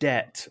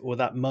debt or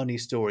that money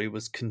story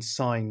was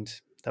consigned.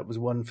 That was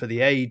one for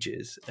the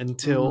ages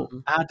until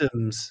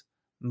Adam's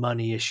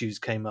money issues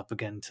came up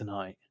again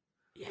tonight.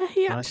 Yeah,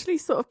 he actually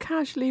sort of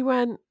casually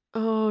went,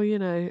 "Oh,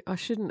 I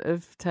shouldn't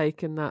have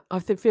taken that. I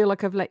feel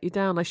like I've let you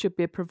down. I should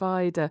be a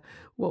provider.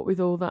 What with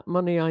all that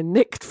money I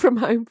nicked from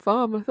Home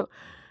Farm?" I thought,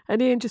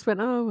 and Ian just went,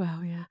 "Oh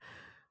well, yeah."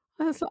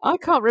 I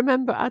can't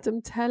remember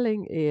Adam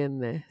telling Ian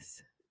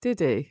this. Did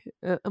he?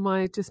 Am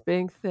I just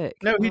being thick?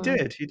 No, he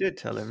did. He did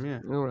tell him. Yeah.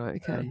 All right.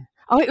 Okay.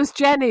 It was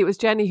Jenny. It was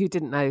Jenny who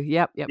didn't know.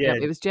 Yep.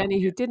 It was Jenny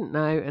who didn't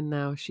know, and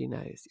now she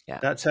knows. Yeah.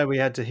 That's how we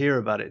had to hear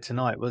about it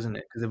tonight, wasn't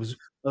it? Because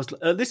at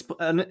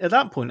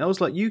that point, I was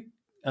like, you,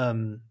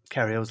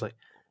 Carrie. I was like,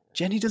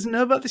 Jenny doesn't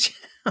know about this.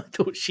 I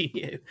thought she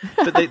knew,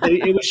 but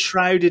it was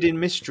shrouded in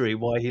mystery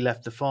why he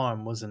left the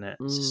farm, wasn't it?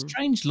 It's a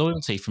strange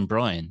loyalty from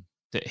Brian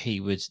that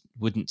he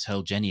wouldn't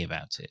tell Jenny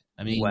about it.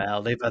 I mean,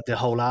 well, they've had the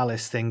whole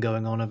Alice thing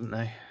going on, haven't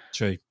they?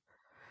 True.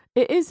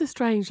 It is a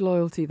strange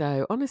loyalty,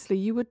 though. Honestly,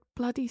 you would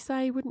bloody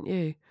say, wouldn't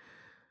you?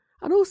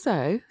 And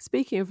also,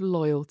 speaking of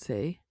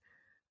loyalty,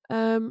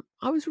 I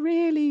was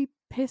really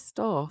pissed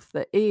off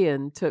that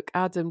Ian took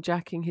Adam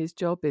jacking his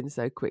job in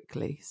so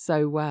quickly,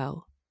 so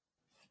well.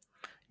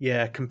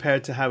 Yeah,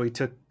 compared to how he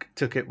took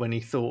it when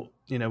he thought,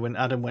 when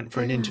Adam went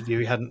for an interview,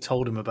 he hadn't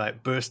told him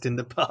about burst in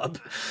the pub,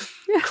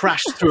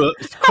 crashed through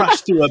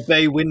a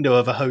bay window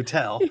of a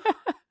hotel. Yeah.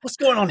 What's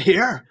going on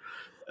here?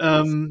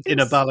 In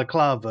a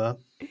balaclava.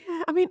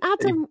 Yeah, I mean,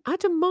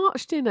 Adam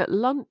marched in at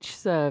lunch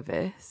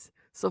service,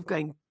 sort of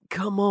going,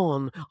 "Come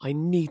on, I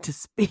need to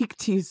speak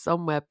to you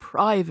somewhere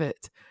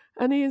private."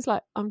 And Ian's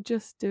like, I'm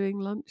just doing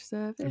lunch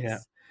service. Yeah,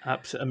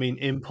 absolutely. I mean,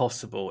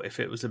 impossible if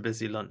it was a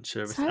busy lunch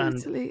service.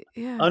 Totally,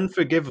 And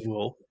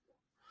unforgivable.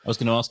 I was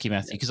going to ask you,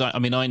 Matthew, because I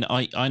mean, I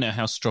know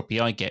how stroppy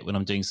I get when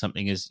I'm doing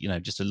something as,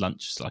 just a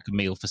lunch, like a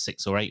meal for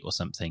 6 or 8 or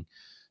something.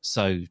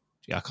 So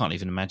yeah, I can't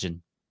even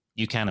imagine.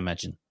 You can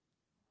imagine.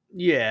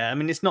 Yeah, I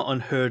mean, it's not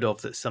unheard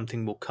of that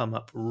something will come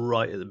up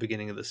right at the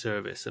beginning of the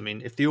service. I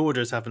mean, if the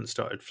orders haven't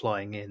started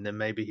flying in, then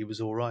maybe he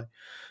was all right.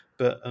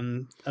 But,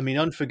 I mean,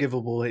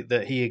 unforgivable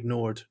that he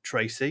ignored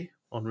Tracy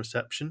on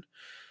reception.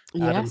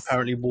 Adam Yes.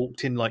 apparently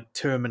walked in like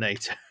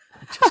Terminator,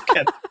 just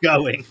kept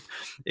going,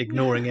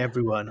 ignoring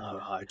everyone. Oh,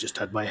 I just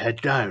had my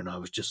head down. I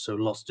was just so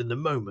lost in the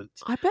moment.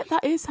 I bet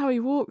that is how he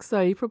walks,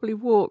 though. He probably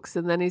walks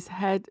and then his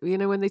head,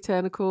 when they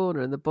turn a corner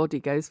and the body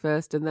goes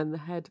first and then the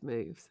head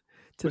moves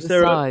to the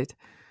side.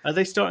 Are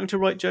they starting to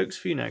write jokes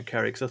for you now,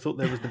 Carrie? Because I thought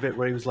there was the bit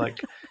where he was like,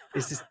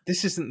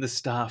 this isn't the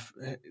staff,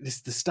 this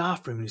is the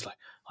staff room. And he's like,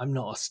 I'm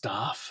not a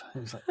staff.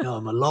 And he's like, no,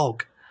 I'm a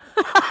log.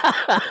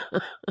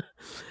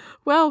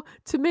 Well,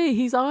 to me,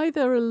 he's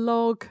either a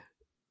log,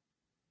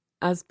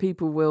 as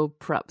people will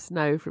perhaps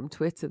know from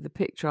Twitter, the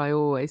picture I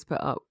always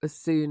put up as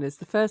soon as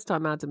the first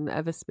time Adam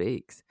ever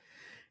speaks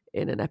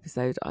in an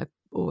episode, I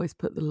always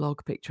put the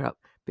log picture up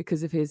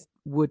because of his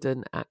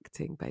wooden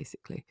acting,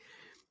 basically.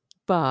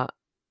 But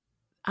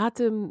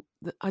Adam,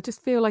 I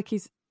just feel like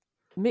he's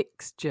a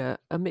mixture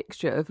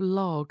of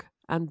log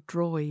and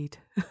droid.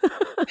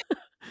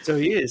 So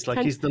he is like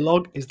he's the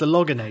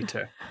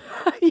loginator.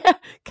 Yeah,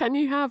 can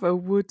you have a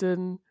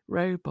wooden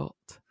robot?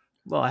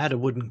 Well, I had a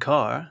wooden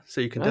car,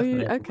 so you can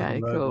definitely.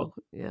 Okay, cool. Robot.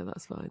 Yeah,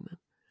 that's fine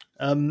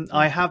then.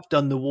 I have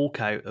done the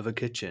walkout of a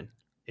kitchen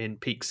in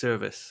peak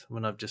service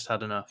when I've just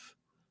had enough.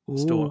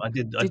 I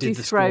did. Did you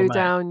throw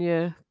down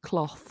your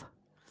cloth?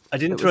 I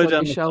didn't throw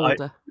down your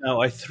shoulder.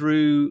 I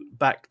threw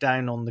back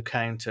down on the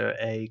counter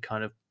a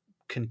kind of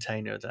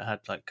container that had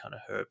like kind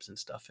of herbs and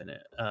stuff in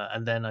it,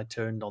 and then I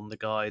turned on the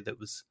guy that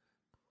was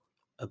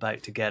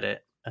about to get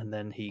it, and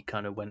then he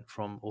kind of went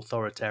from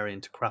authoritarian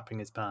to crapping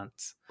his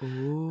pants.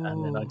 Ooh.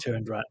 And then I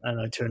turned around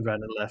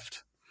and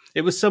left.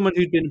 It was someone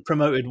who'd been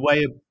promoted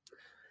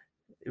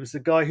it was a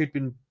guy who'd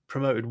been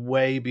promoted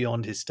way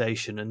beyond his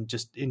station, and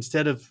just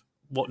instead of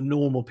what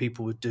normal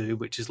people would do,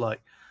 which is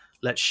like,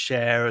 let's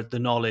share the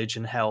knowledge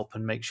and help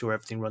and make sure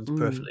everything runs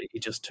perfectly, he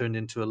just turned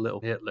into a little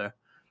Hitler.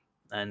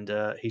 And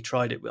he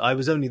tried it. I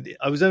was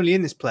only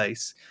in this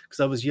place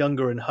because I was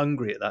younger and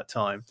hungry at that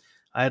time.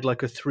 I had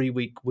like a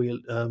 3-week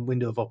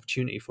window of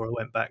opportunity before I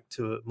went back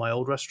to my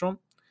old restaurant.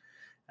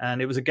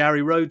 And it was a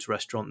Gary Rhodes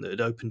restaurant that had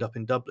opened up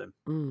in Dublin.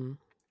 Mm.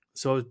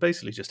 So I was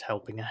basically just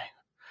helping out.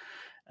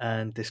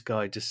 And this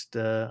guy just,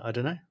 I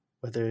don't know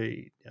I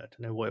don't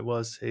know what it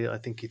was. I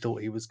think he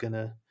thought he was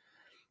gonna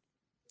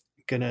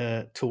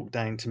talk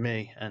down to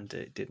me, and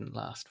it didn't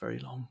last very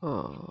long.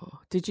 Oh,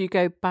 did you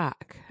go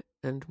back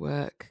and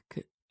work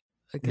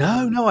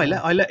again? No, I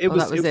let. It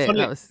was. That was it. Funny.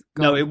 That was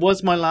no, it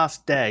was my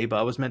last day, but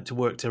I was meant to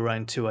work till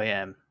around 2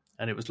 a.m.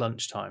 and it was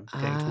lunchtime,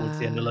 getting towards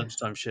the end of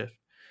lunchtime shift.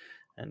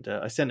 And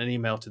I sent an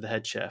email to the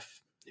head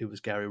chef, who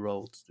was Gary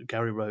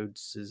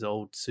Rhodes'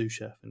 old sous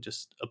chef, and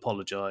just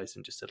apologized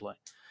and just said like,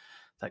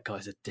 that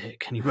guy's a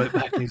dick. And he wrote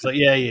back and he's like,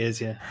 yeah, he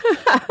is, yeah.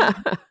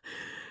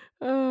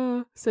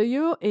 So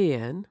you're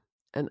Ian,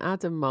 and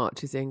Adam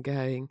marches in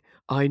going,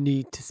 I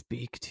need to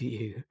speak to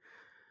you.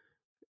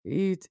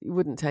 You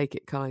wouldn't take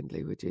it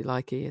kindly, would you,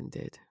 like Ian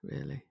did,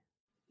 really?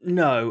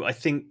 No, I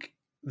think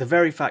the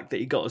very fact that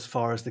he got as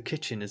far as the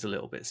kitchen is a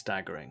little bit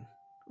staggering.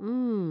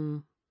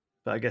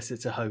 But I guess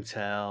it's a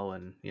hotel,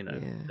 and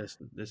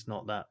there's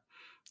not that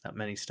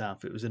many staff.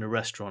 If it was in a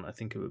restaurant, I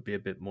think it would be a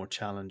bit more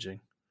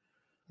challenging.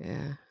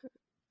 Yeah.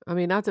 I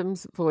mean,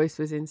 Adam's voice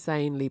was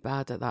insanely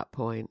bad at that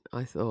point,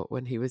 I thought,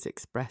 when he was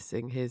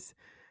expressing his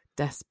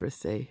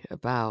desperacy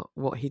about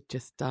what he'd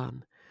just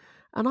done.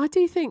 And I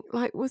do think,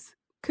 like,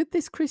 could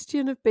this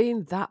Christian have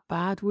been that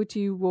bad? Would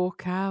you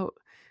walk out?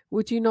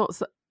 Would you not?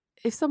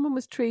 If someone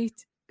was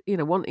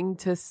wanting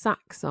to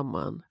sack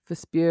someone for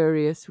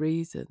spurious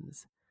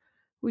reasons,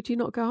 would you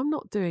not go, I'm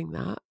not doing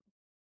that,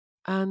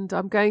 and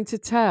I'm going to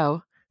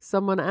tell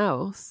someone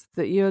else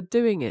that you're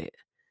doing it?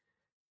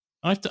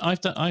 I've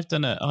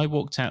done it. I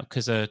walked out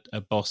because a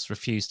boss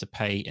refused to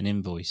pay an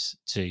invoice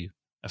to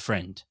a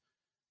friend,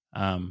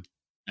 and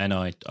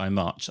I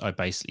marched. I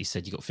basically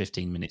said, "You got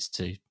 15 minutes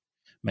to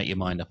make your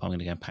mind up. I'm going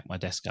to go and pack my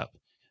desk up."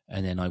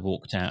 And then I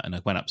walked out, and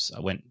I went,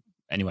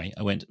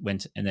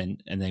 and then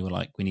they were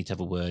like, "We need to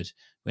have a word."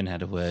 We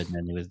had a word, and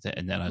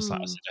then I was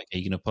like, I said, "Okay,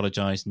 you can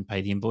apologise and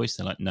pay the invoice."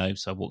 They're like, "No."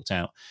 So I walked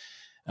out,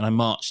 and I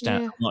marched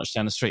down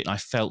the street, and I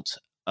felt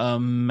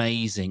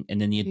amazing.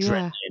 And then the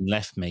adrenaline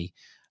left me.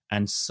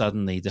 And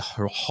suddenly the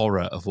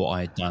horror of what I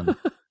had done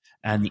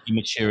and the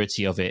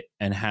immaturity of it,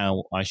 and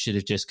how I should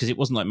have just, because it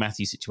wasn't like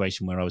Matthew's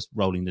situation where I was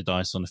rolling the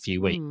dice on a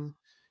few weeks.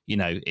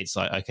 It's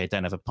like, okay,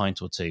 don't have a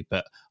pint or two,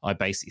 but I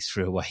basically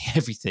threw away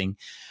everything.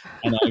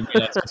 And I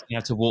realised I was going to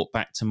have to walk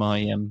back to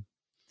my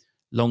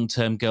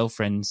long-term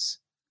girlfriend's.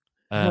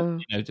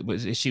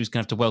 She was going to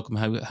have to welcome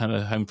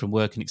her home from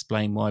work and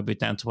explain why we're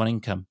down to one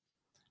income.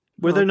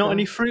 Were there not Okay.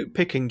 any fruit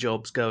picking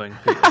jobs going,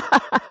 Peter?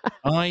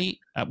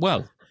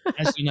 Well,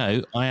 as you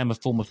know, I am a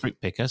former fruit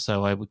picker,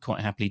 so I would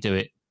quite happily do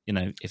it,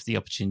 if the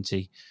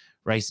opportunity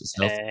raised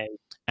itself.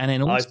 And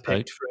then also, I've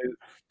picked fruit.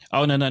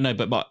 oh no,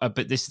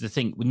 but this is the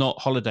thing, not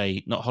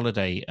holiday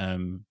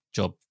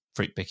job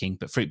fruit picking,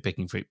 but fruit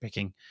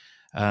picking.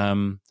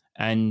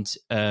 And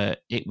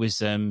it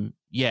was and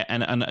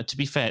to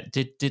be fair,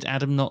 did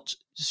Adam not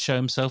show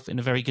himself in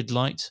a very good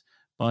light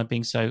by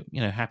being so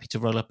happy to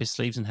roll up his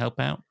sleeves and help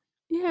out?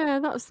 Yeah,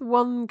 that's the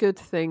one good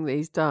thing that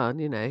he's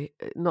done,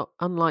 not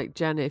unlike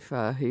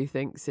Jennifer, who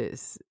thinks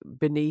it's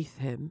beneath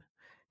him.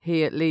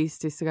 He at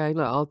least is going,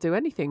 look, I'll do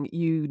anything.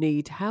 You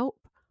need help.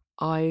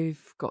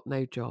 I've got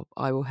no job.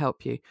 I will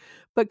help you.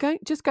 But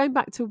going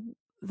back to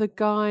the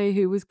guy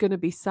who was going to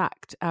be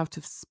sacked out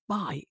of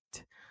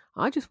spite,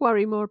 I just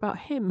worry more about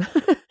him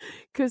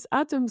because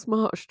Adam's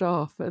marched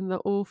off and the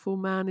awful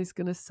man is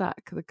going to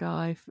sack the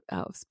guy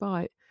out of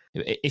spite.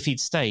 If he'd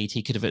stayed,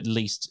 he could have at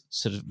least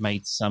sort of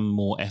made some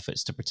more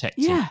efforts to protect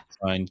him.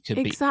 And could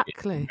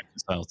exactly.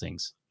 reconcile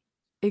things.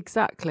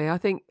 Exactly. I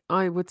think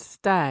I would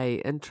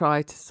stay and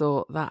try to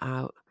sort that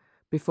out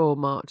before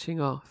marching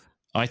off.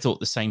 I thought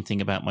the same thing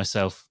about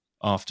myself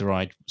after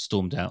I'd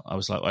stormed out. I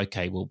was like,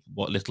 okay, well,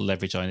 what little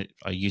leverage I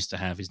used to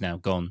have is now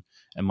gone,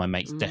 and my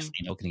mate's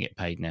definitely not going to get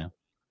paid now.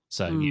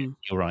 So yeah,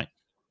 you're right.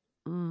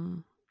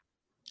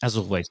 As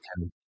always,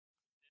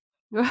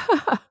 Karen.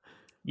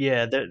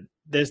 Yeah,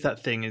 there's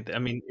that thing. I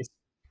mean,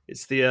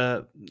 it's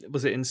the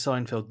was it in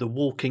Seinfeld? The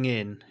walking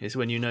in is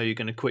when you know you're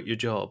going to quit your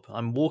job.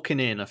 I'm walking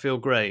in, I feel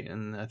great,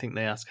 and I think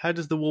they ask, "How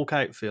does the walk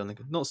out feel?" And they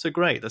go, "Not so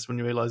great." That's when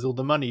you realise all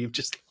the money you've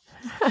just.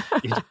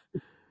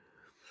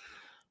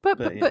 But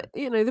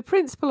the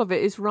principle of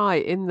it is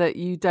right in that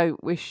you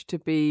don't wish to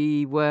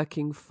be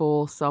working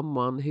for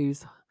someone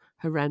who's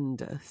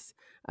horrendous,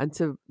 and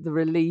to the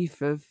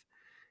relief of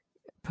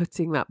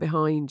putting that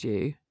behind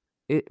you,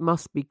 it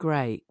must be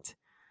great.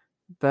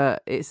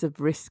 But it's a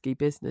risky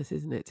business,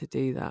 isn't it, to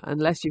do that,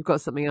 unless you've got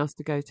something else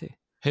to go to.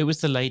 Who was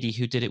the lady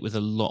who did it with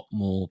a lot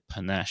more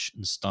panache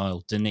and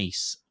style?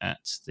 Denise at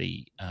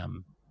the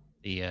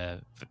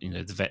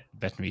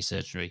veterinary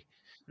surgery.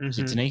 Mm-hmm. Was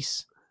it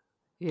Denise?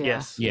 Yeah.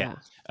 Yes. Yeah.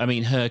 I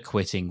mean, her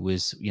quitting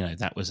was,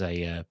 that was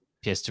a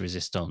pièce de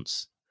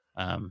résistance,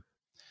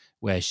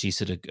 where she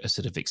sort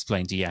of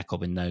explained to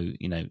Jakob in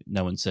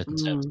no uncertain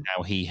terms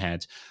how he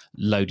had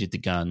loaded the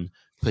gun,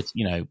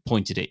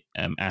 pointed it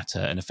at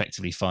her, and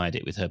effectively fired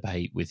it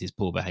with his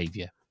poor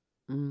behaviour.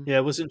 Yeah,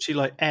 wasn't she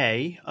like,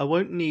 A, I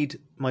won't need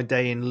my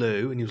day in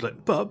lieu? And he was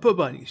like, but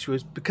she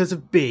was, because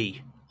of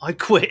B, I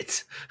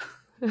quit.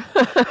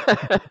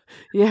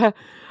 Yeah.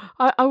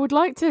 I would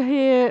like to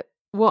hear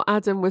what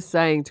Adam was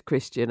saying to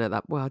Christian at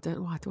that. Well, I don't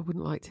know. I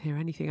wouldn't like to hear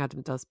anything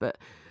Adam does, but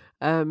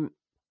I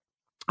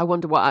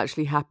wonder what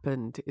actually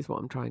happened is what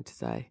I'm trying to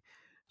say.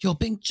 You're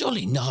being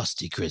jolly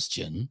nasty,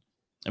 Christian.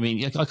 I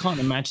mean, I can't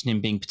imagine him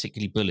being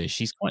particularly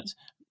bullish.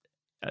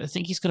 I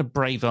think he's going to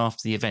brave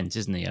after the event,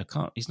 isn't he?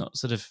 He's not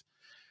sort of,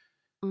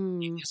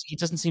 he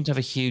doesn't seem to have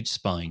a huge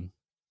spine.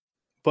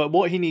 But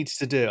what he needs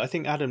to do, I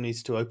think Adam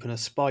needs to open a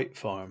spite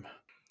farm.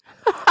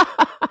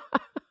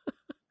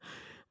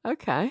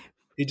 Okay.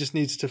 He just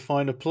needs to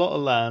find a plot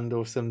of land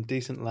or some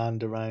decent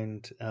land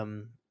around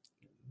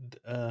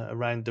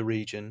the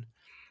region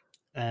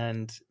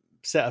and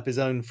set up his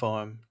own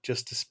farm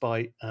just to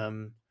spite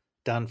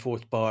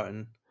Danforth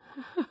Barton.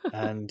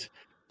 And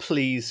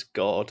please,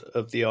 God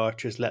of the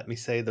Archers, let me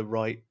say the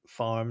right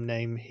farm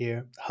name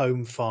here.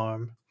 Home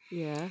Farm.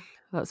 Yeah,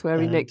 that's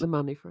where he nicked the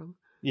money from.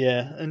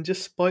 Yeah, and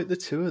just spite the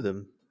two of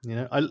them.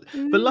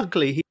 But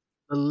luckily, he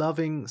had the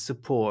loving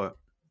support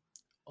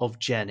of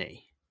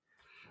Jenny.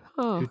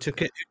 Who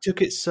took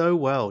it so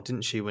well,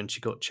 didn't she, when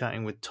she got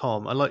chatting with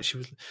Tom?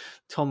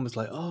 Tom was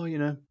like, oh,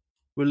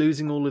 we're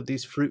losing all of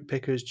these fruit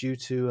pickers due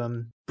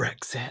to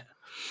Brexit.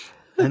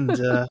 And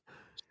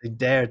they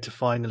dared to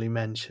finally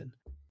mention.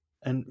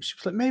 And she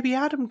was like, maybe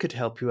Adam could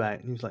help you out.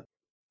 And he was like,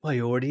 well,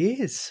 he already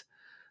is.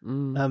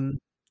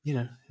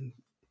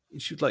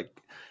 She was like,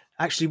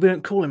 actually, we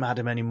don't call him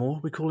Adam anymore.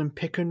 We call him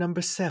Picker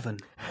Number 7.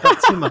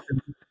 That's him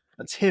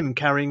that's him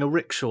carrying a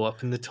rickshaw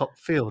up in the top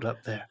field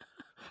up there.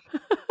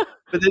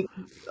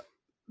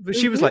 But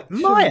she was like,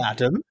 my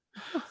Adam?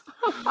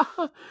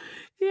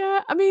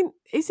 Yeah, I mean,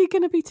 is he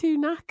going to be too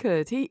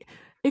knackered?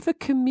 If a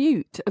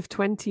commute of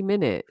 20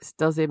 minutes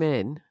does him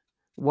in,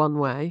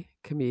 one-way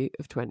commute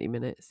of 20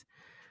 minutes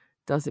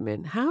does him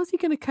in, how's he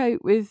going to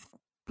cope with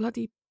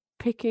bloody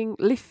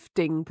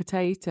lifting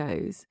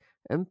potatoes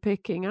and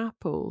picking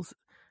apples?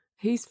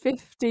 He's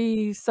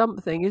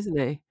 50-something, isn't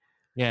he?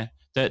 Yeah.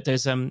 There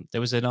was an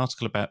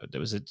article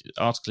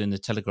in the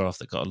Telegraph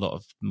that got a lot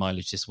of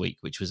mileage this week,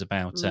 which was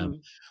about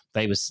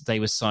they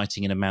were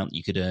citing an amount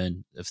you could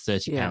earn of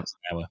 £30 an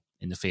hour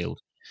in the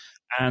field.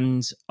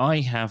 And I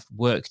have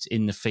worked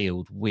in the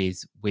field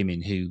with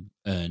women who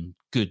earn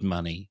good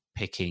money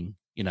picking,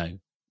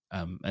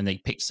 and they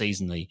pick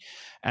seasonally,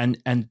 and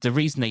the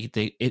reason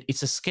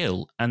it's a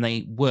skill, and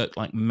they work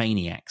like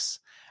maniacs.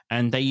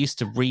 And they used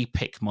to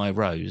re-pick my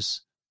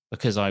rows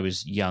because I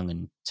was young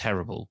and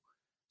terrible.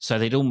 So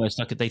they'd almost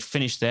they'd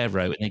finish their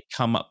row and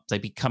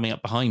they'd be coming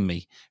up behind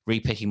me,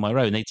 repicking my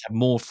row, and they'd have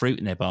more fruit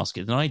in their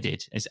basket than I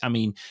did.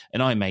 And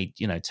I made,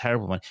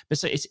 terrible money. But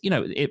so it's,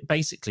 it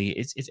basically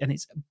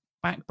it's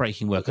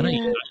backbreaking work. I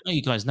know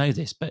you guys know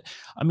this, but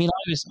I mean,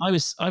 I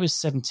was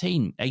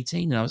 17,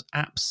 18, and I was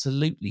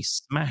absolutely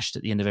smashed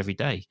at the end of every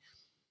day.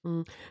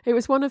 It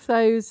was one of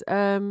those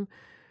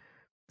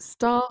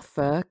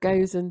staffer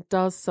goes and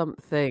does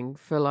something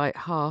for like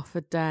half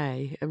a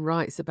day and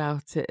writes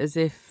about it as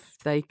if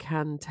they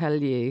can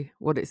tell you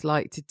what it's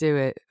like to do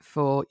it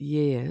for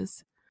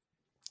years.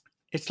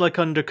 It's like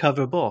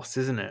Undercover Boss,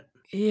 isn't it?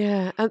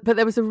 Yeah, but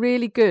there was a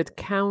really good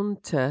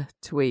counter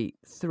tweet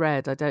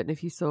thread. I don't know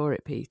if you saw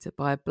it, Peter,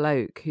 by a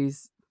bloke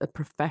who's a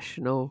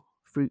professional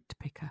fruit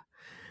picker,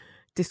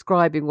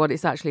 describing what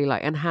it's actually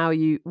like and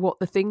what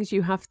the things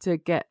you have to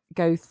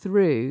go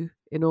through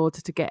in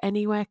order to get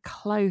anywhere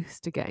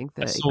close to getting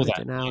 30 quid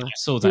an hour. I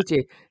saw that. Did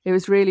you? It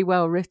was really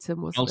well written,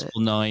 wasn't it?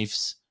 Multiple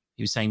knives.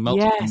 He was saying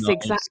multiple knives. Yes,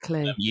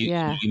 exactly.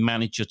 You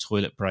manage your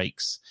toilet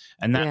breaks.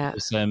 And that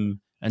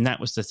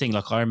was the thing.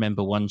 Like, I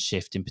remember one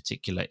shift in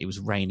particular, it was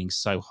raining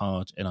so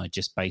hard and I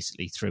just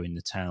basically threw in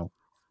the towel.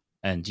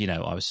 And,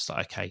 I was just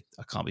like, okay,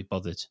 I can't be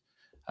bothered.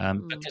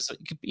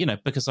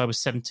 Because I was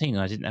 17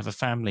 and I didn't have a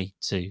family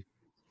to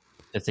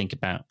think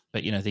about.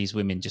 But, these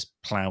women just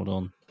ploughed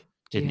on.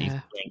 Didn't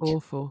even think.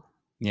 Awful.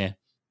 Yeah.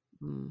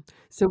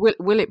 So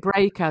will it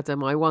break,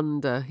 Adam? I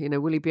wonder.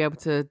 Will he be able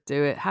to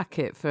do it? Hack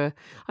it for?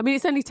 I mean,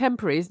 it's only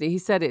temporary, isn't it? He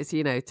said it's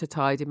to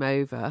tide him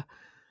over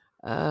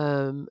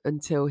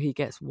until he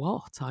gets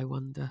what? I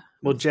wonder.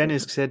 Well, Jen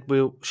has said,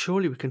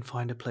 surely we can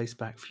find a place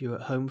back for you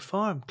at home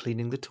farm,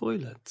 cleaning the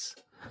toilets.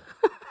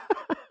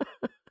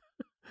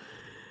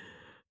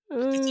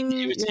 The thing that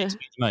irritated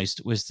me the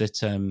most was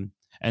that,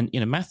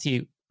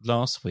 Matthew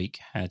last week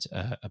had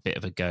a bit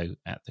of a go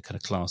at the kind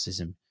of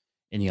classism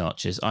in the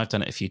Archers. I've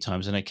done it a few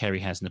times. I know Kerry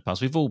has in the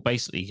past. We've all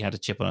basically had a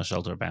chip on our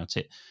shoulder about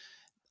it.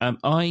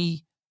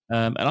 I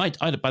by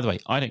the way,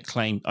 I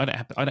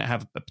don't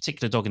have a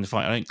particular dog in the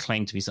fight. I don't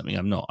claim to be something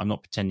I'm not. I'm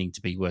not pretending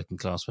to be working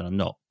class when I'm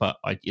not. But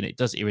it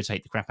does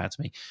irritate the crap out of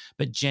me.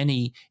 But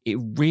Jenny, it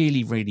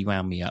really, really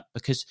wound me up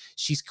because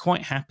she's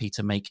quite happy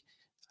to make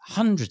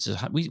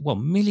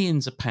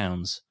millions of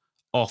pounds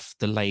off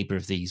the labour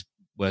of these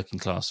working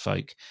class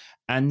folk,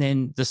 and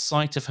then the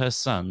sight of her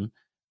son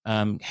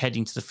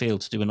heading to the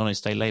field to do an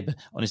honest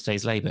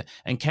day's labour.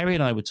 And Kerry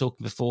and I were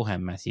talking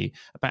beforehand, Matthew,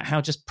 about how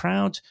just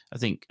proud, I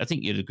think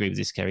you'd agree with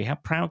this, Kerry, how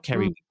proud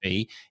Kerry would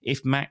be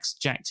if Max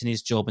jacked in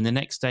his job and the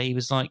next day he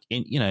was like,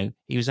 he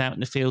was out in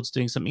the fields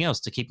doing something else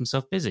to keep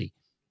himself busy.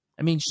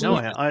 I mean,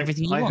 I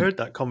heard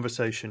that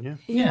conversation,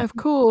 Yeah, of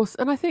course.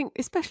 And I think,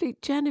 especially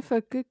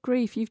Jennifer, good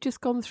grief, you've just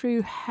gone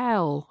through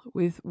hell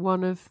with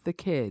one of the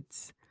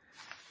kids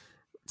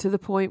to the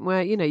point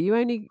where, you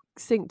only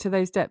sink to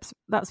those depths.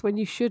 That's when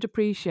you should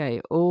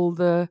appreciate all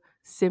the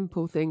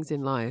simple things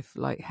in life,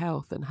 like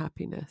health and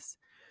happiness.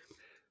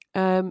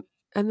 And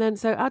then,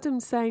 so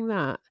Adam's saying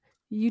that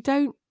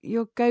your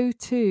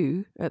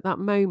go-to at that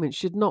moment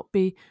should not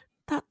be,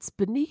 that's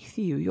beneath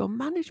you, your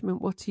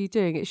management, what are you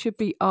doing? It should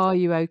be, are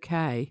you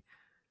okay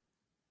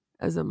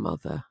as a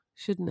mother,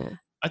 shouldn't it?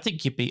 I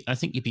think you'd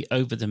be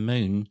over the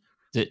moon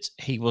that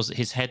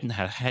his head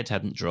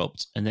hadn't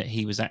dropped and that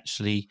he was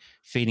actually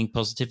feeling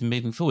positive and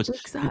moving forward.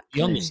 Exactly.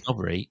 Beyond the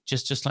snobbery,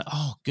 just like,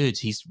 oh, good,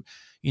 he's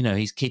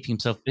keeping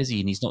himself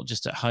busy and he's not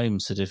just at home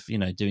sort of,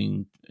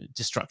 doing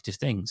destructive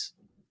things.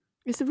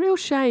 It's a real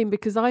shame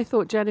because I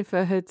thought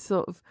Jennifer had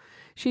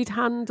she'd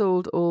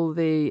handled all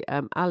the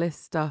Alice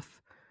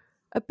stuff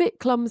a bit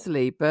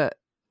clumsily, but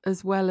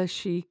as well as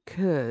she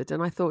could.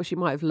 And I thought she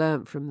might have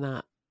learnt from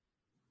that.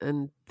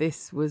 And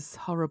this was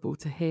horrible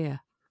to hear.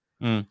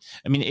 I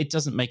mean, it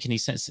doesn't make any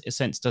sense,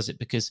 does it?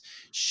 Because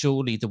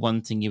surely the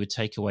one thing you would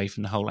take away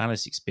from the whole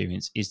Alice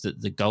experience is that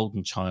the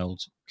golden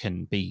child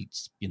can be,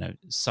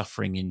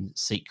 suffering in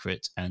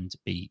secret and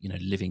be,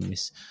 living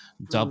this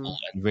double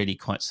and really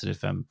quite sort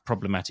of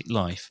problematic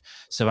life.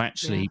 So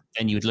actually,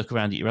 then you would look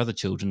around at your other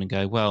children and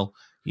go, well,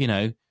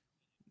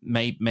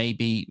 maybe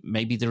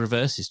the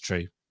reverse is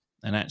true.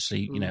 And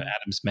actually,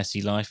 Adam's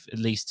messy life, at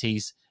least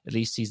he's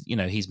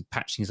he's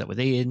patching things up with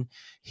Ian.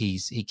 He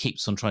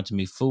keeps on trying to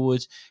move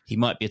forward. He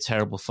might be a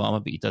terrible farmer,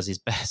 but he does his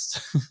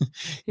best.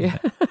 Yeah.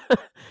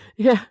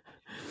 Yeah.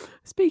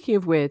 Speaking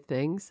of weird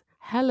things,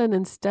 Helen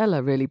and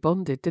Stella really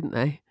bonded, didn't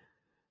they,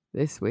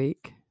 this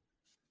week?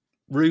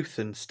 Ruth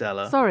and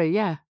Stella. Sorry,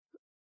 yeah.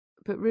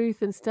 But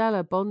Ruth and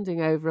Stella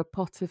bonding over a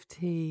pot of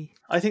tea.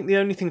 I think the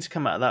only thing to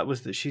come out of that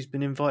was that she's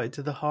been invited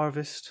to the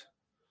harvest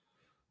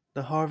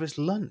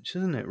lunch,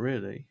 isn't it,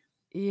 really?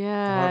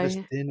 Yeah. The harvest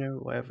dinner,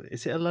 whatever.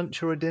 Is it a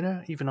lunch or a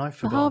dinner? Even I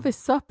forgot. The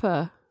harvest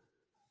supper.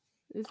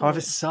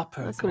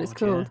 Supper. That's what it's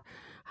called. Yeah.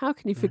 How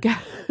can you forget?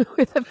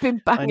 They've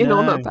been banging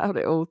on about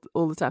it all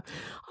the time.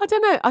 I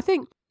don't know. I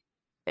think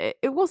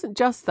it wasn't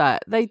just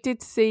that. They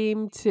did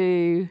seem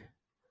to...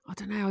 I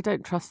don't know. I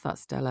don't trust that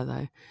Stella,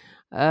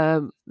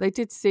 though. They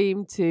did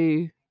seem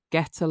to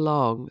get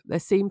along. There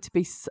seemed to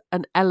be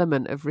an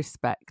element of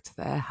respect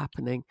there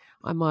happening.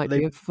 I might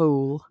be a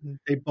fool.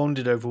 They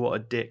bonded over what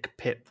a dick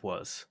Pip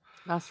was.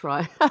 That's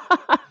right.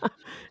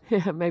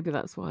 Yeah, maybe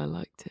that's why I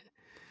liked it.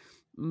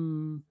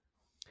 Mm.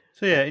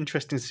 So yeah,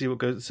 interesting to see what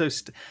goes. So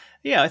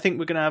I think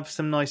we're going to have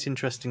some nice,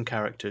 interesting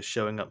characters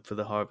showing up for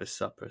the Harvest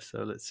Supper.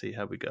 So let's see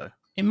how we go.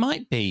 It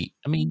might be.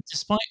 I mean,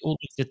 despite all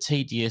of the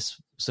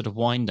tedious sort of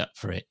wind up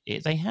for it,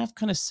 they have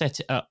kind of set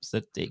it up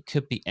so that it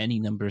could be any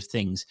number of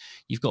things.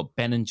 You've got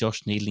Ben and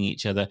Josh needling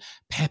each other,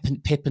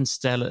 Pip and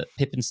Stella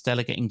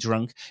getting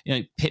drunk. You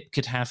know, Pip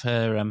could have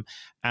her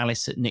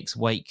Alice at Nick's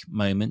wake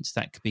moment.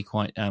 That could be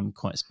quite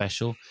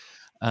special.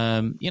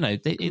 You know,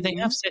 they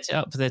have set it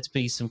up for there to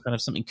be some kind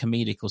of something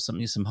comedic or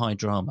some high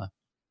drama.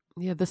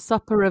 Yeah, the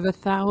supper of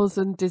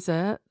 1,000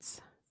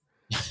 desserts.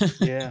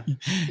 Yeah.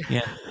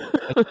 Yeah.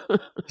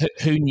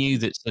 Who knew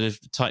that sort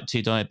of type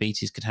 2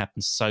 diabetes could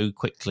happen so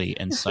quickly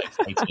and so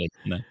fatally,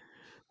 you know?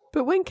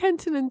 But when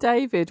Kenton and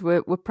David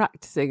were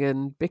practicing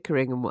and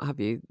bickering and what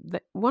have you,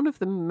 one of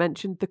them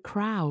mentioned the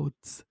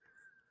crowds.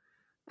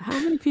 How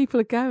many people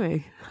are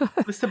going?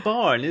 It's the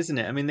barn, isn't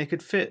it? I mean, they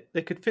could fit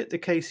the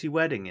Casey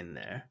wedding in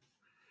there.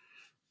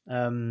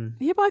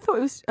 Yeah, but I thought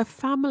it was a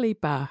family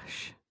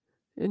bash.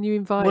 And you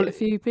invite a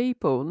few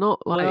people,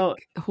 not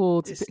like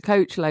hordes,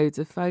 coach loads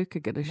of folk are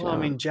going to show up. I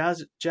mean,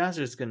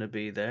 Jazzer's going to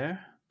be there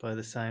by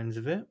the sounds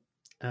of it.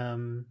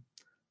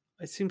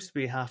 It seems to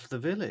be half the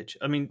village.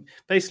 I mean,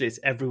 basically, it's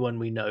everyone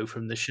we know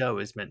from the show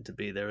is meant to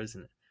be there,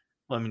 isn't it?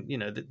 Well, I mean, you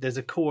know, there's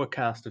a core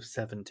cast of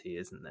 70,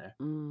 isn't there?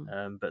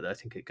 But I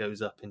think it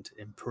goes up in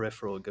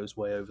peripheral. It goes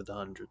way over the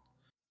 100.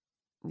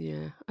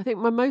 Yeah, I think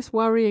my most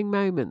worrying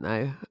moment,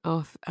 though,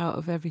 out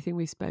of everything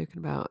we've spoken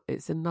about,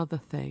 it's another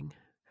thing,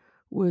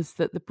 was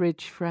that the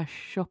Bridge Fresh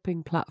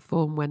shopping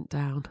platform went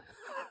down.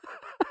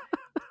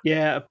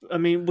 Yeah, I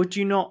mean, would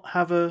you not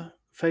have a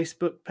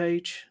Facebook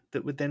page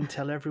that would then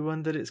tell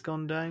everyone that it's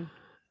gone down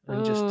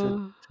and just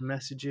to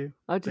message you?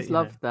 I just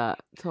love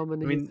that, Tom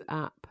and his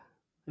app.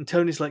 And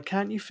Tony's like,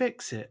 can't you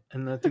fix it?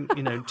 And I think,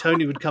 you know,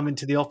 Tony would come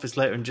into the office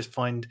later and just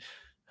find,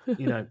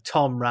 you know,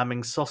 Tom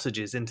ramming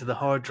sausages into the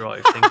hard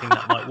drive thinking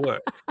that might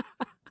work.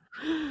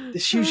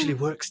 This usually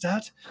works,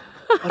 Dad.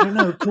 I don't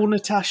know, call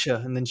Natasha.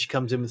 And then she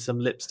comes in with some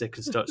lipstick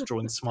and starts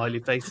drawing smiley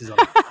faces on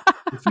it.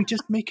 If we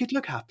just make it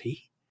look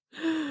happy.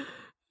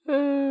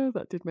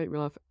 That did make me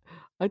laugh.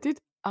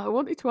 I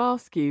wanted to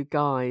ask you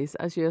guys,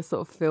 as you're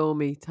sort of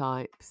filmy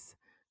types,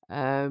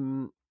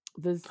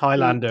 there's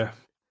Highlander.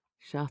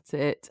 Shut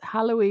it.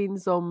 Halloween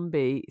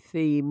zombie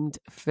themed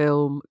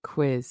film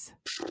quiz.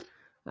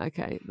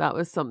 Okay, that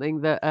was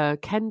something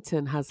that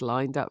Kenton has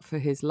lined up for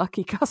his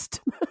lucky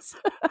customers.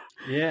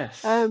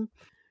 Yes.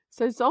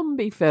 So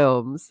zombie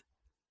films,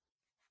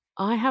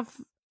 I have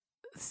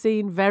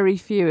seen very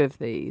few of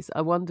these.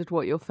 I wondered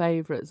what your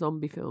favourite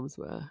zombie films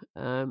were.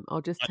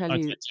 I'll just tell you.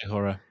 I don't do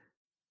horror.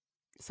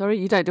 Sorry,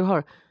 you don't do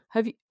horror.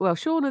 Have you? Well,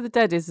 Shaun of the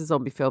Dead is a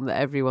zombie film that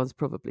everyone's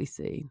probably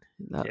seen.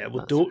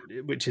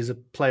 Which is a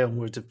play on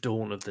words of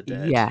Dawn of the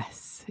Dead.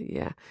 Yes,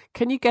 yeah.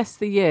 Can you guess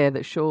the year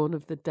that Shaun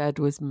of the Dead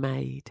was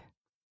made?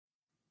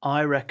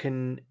 I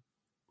reckon,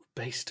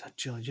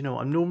 you know,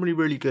 I'm normally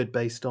really good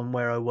based on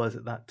where I was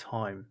at that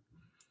time.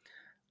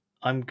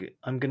 I'm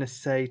going to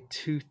say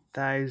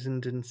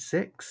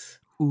 2006.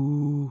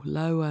 Ooh,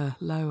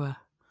 lower.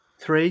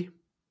 3.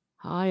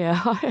 Higher.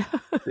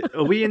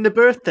 Are we in the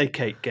birthday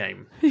cake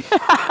game?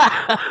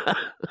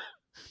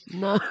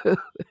 No.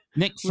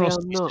 Nick Frost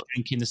used to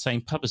drink in the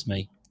same pub as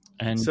me.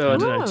 And so, I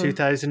don't know,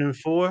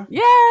 2004?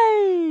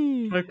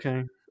 Yay!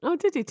 Okay. Oh,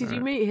 did he? Did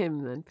you meet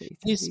him then, Peter?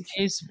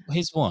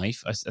 His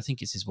wife, I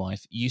think it's his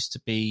wife, used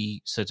to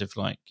be sort of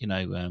like, you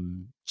know,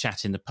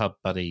 chat in the pub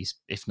buddies,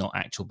 if not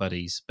actual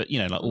buddies, but, you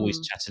know, like always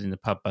chatted in the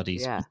pub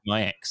buddies with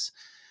my ex.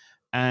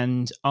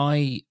 And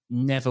he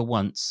never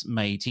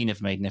made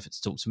an effort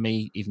to talk to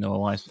me, even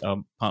though our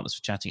partners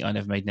were chatting. I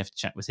never made an effort to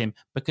chat with him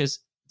because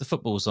the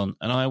football was on.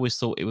 And I always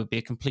thought it would be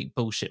a complete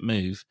bullshit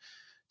move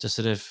to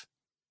sort of,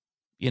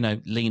 you know,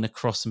 lean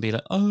across and be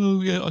like,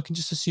 oh, yeah, I can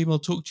just assume I'll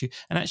talk to you.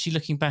 And actually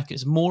looking back,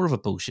 it's more of a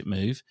bullshit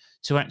move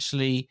to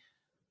actually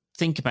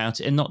think about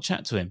it and not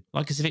chat to him.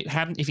 Like, as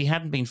if he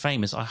hadn't been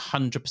famous, I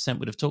 100%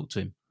 would have talked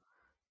to him.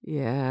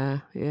 Yeah.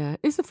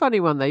 It's a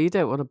funny one, though. You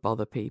don't want to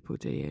bother people,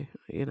 do you?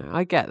 You know,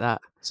 I get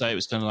that. So it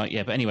was kind of like,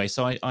 yeah. But anyway,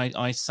 so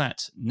I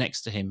sat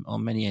next to him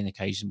on many an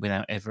occasion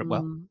without ever,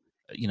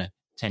 you know,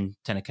 10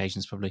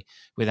 occasions probably,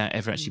 without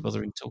ever actually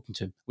bothering talking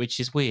to him, which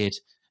is weird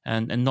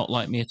and not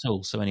like me at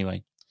all. So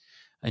anyway,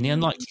 in the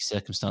unlikely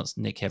circumstance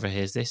Nick ever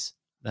hears this,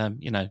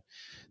 you know,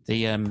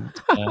 the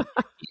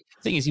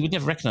thing is, he would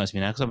never recognise me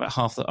now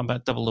because I'm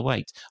about double the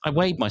weight. I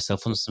weighed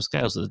myself on some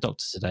scales at the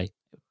doctor today.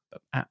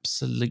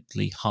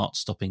 Absolutely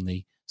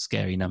heart-stoppingly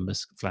scary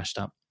numbers flashed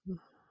up.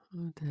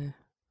 Oh dear.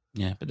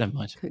 Yeah, but never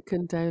mind.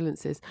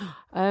 Condolences.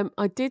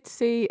 I did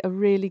see a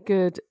really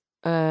good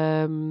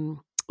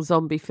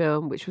zombie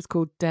film which was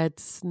called Dead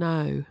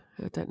Snow.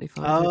 I don't know if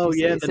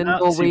it's a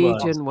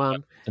Norwegian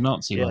one. The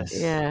Nazi one.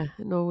 Yeah,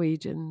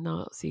 Norwegian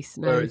Nazi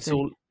snow.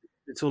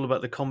 It's all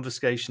about the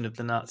confiscation of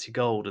the Nazi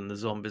gold, and the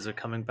zombies are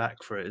coming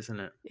back for it, isn't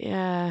it?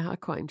 Yeah, I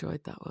quite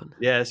enjoyed that one.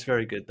 Yeah, it's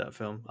very good, that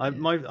film. I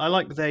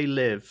like They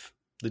Live,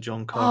 the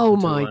John Oh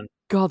Carpenter my one.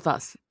 God,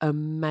 that's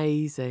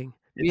amazing.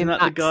 Me Isn't and that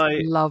the Max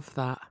guy? love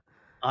that.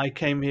 I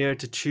came here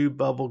to chew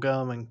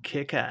bubblegum and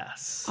kick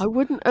ass. I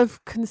wouldn't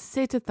have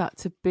considered that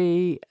to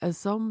be a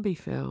zombie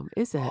film,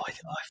 is it? I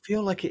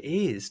feel like it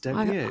is,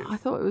 don't you? I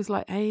thought it was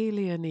like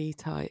alien-y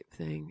type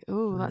thing.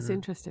 Oh, that's Mhm.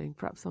 interesting.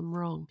 Perhaps I'm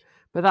wrong.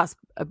 But that's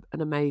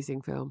an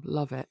amazing film.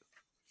 Love it.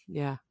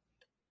 Yeah.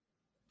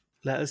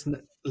 Let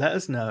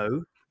us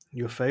know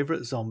your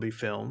favourite zombie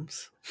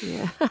films.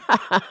 Yeah.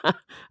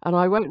 And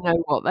I won't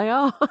know what they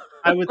are.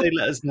 How would they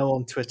let us know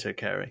on Twitter,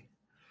 Kerry?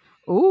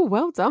 Oh,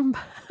 well done.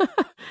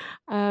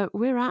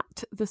 We're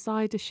at the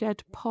Cider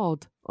Shed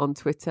Pod on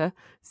Twitter.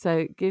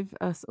 So give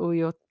us all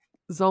your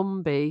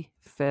zombie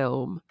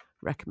film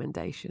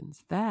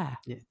recommendations there.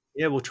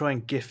 Yeah, we'll try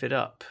and gif it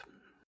up.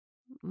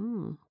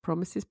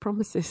 Promises.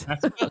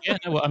 Yeah,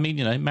 no, well, I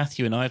mean,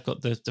 Matthew and I have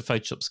got the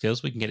Photoshop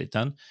skills. We can get it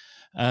done.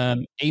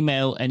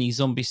 Email any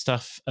zombie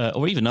stuff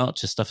or even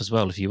Archer stuff as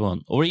well if you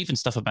want, or even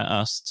stuff about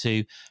us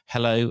to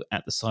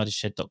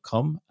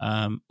hello@thecidershed.com.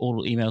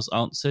 All emails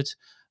answered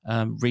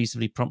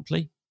reasonably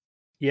promptly.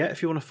 Yeah,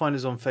 if you want to find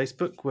us on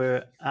Facebook,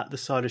 we're at the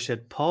Cider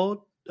Shed Pod.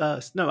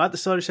 At the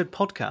Cider Shed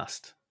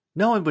Podcast.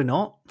 No, we're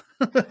not.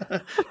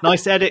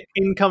 Nice edit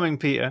incoming,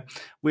 Peter.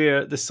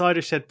 We're the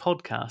Cider Shed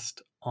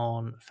Podcast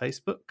on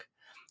Facebook,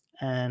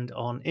 and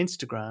on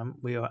Instagram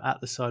we are at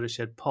the Cider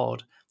Shed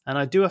Pod. And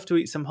I do have to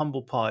eat some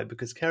humble pie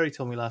because Kerry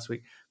told me last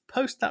week,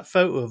 post that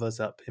photo of us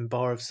up in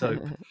bar of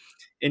soap.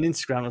 In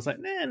Instagram, I was like,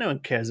 nah, no one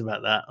cares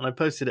about that. And I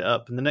posted it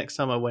up, and the next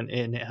time I went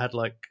in, it had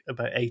like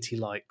about 80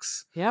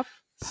 likes. Yep.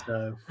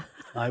 So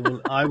I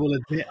will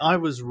admit I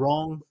was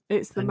wrong.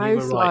 It's the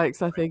most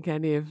likes I think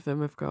any of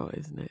them have got,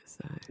 isn't it?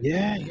 So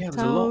yeah, it was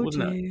a lot,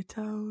 wasn't it?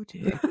 Told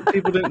you.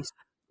 People don't.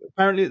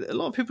 Apparently, a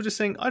lot of people just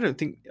saying, I don't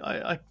think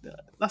I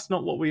that's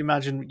not what we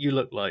imagine you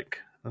look like.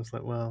 I was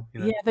like, well,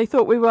 Yeah, they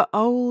thought we were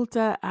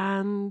older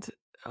and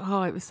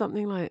it was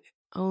something like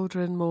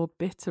older and more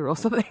bitter or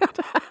something.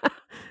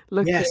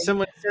 Yeah,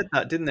 someone said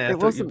that, didn't they? It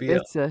wasn't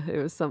bitter.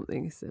 It was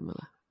something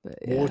similar. But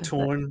war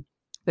torn.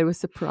 They were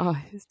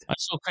surprised. I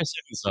saw Chris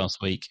Evans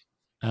last week,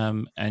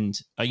 and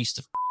I used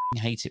to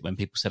hate it when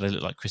people said I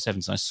look like Chris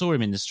Evans. And I saw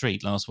him in the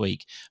street last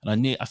week,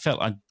 and I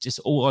felt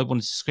all I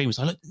wanted to scream was,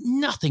 I look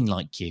nothing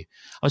like you.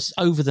 I was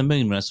over the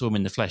moon when I saw him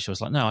in the flesh. I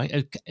was like, no,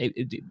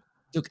 it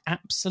look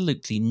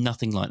absolutely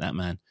nothing like that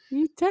man.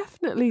 You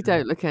definitely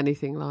don't look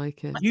anything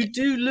like it. You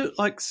do look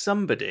like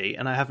somebody,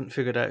 and I haven't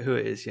figured out who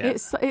it is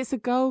yet. It's a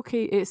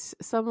goalkeeper. It's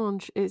someone.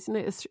 Isn't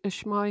it a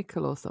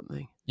Schmeichel or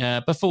something? Yeah,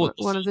 before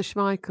one of the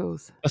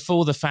Schmeichels.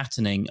 Before the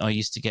fattening, I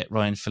used to get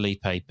Ryan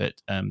Felipe, but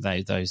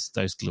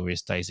those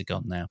glorious days are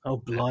gone now. Oh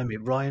blimey,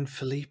 Ryan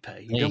Felipe!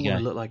 You don't want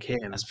to look like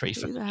him. That's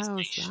pretty. Who the hell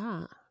is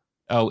that?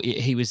 Oh,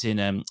 he was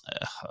in.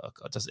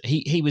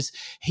 He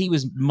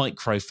was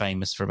micro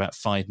famous for about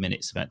 5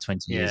 minutes about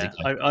 20 years ago.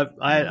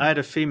 I had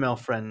a female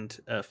friend,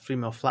 a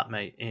female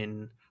flatmate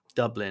in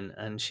Dublin,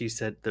 and she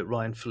said that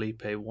Ryan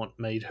Felipe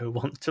made her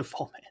want to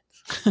vomit.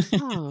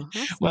 Oh,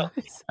 that's well,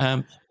 nice.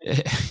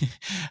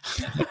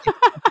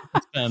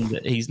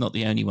 That he's not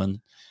the only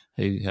one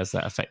who has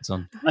that effect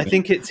on. I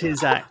think it's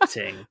his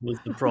acting was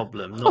the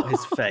problem, not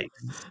his face.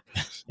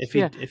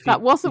 That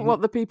wasn't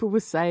what the people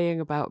were saying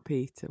about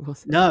Peter,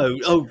 was it? No.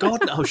 Oh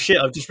God. Oh shit!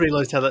 I've just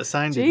realised how that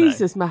sounded.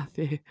 Jesus, now.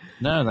 Matthew.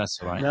 No,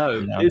 that's all right.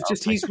 No, it's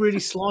just he's really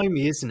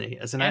slimy, isn't he?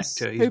 As an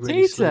actor, he's really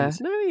Peter? slimy.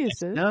 No, he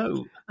isn't.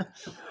 No.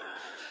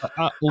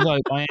 Although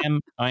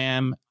I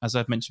am, as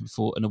I've mentioned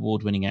before, an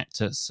award-winning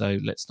actor. So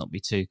let's not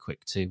be too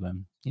quick to,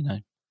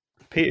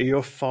 Peter,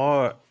 you're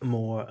far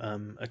more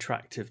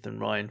attractive than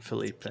Ryan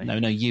Felipe. No,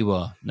 you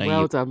are. No,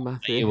 well done,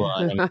 Matthew. You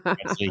are.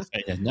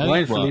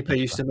 Ryan Felipe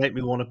used to make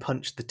me want to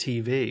punch the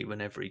TV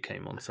whenever he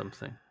came on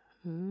something.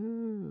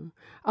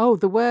 Oh,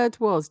 the word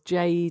was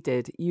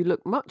jaded. You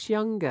look much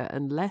younger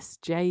and less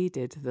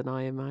jaded than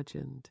I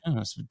imagined. Oh,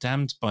 that's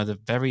damned by the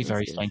very,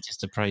 very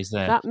faintest of praise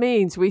there. That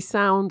means we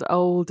sound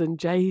old and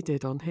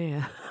jaded on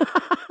here.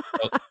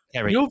 Well,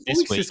 Kerry, your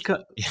voice is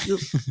cut.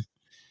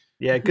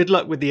 Yeah, good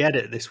luck with the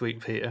edit this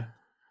week, Peter.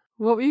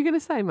 What were you going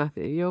to say,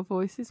 Matthew? Your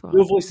voice is what?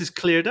 Your voice is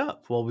cleared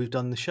up while we've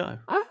done the show.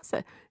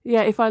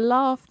 Yeah, if I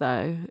laugh,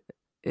 though,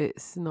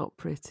 it's not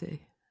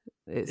pretty.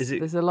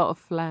 There's a lot of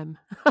phlegm.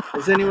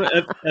 Has anyone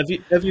have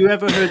you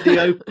ever heard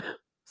the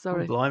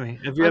Sorry, blimey.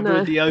 Have you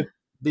ever heard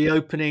the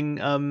opening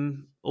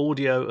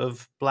audio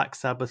of Black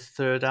Sabbath's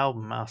third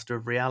album, Master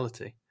of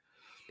Reality?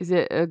 Is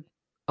it an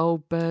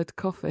old bird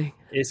coughing?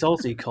 It's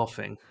Ozzy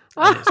coughing,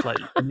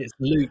 and it's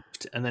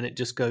looped, and then it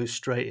just goes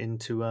straight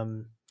into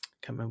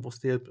can't remember what's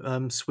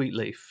the Sweet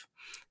Leaf.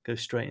 Goes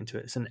straight into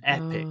it. It's an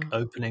epic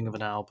opening of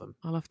an album.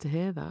 I'll have to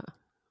hear that.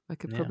 I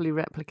could probably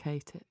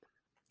replicate it.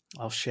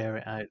 I'll share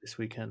it out this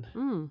weekend.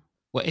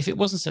 Well, if it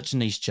wasn't such a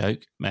niche joke,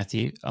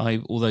 Matthew,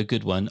 although a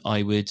good one,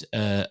 I would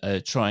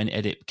try and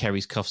edit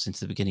Kerry's coughs into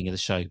the beginning of the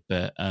show.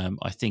 But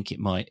I think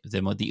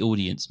the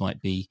audience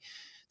might be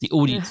the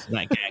audience for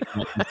that gag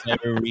might be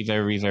very,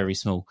 very, very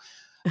small.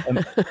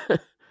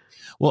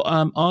 Well,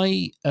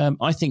 I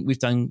think we've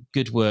done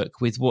good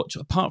work with what,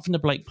 apart from the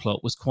Blake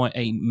plot, was quite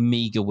a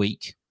meagre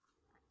week.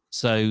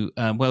 So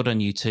well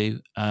done, you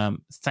two.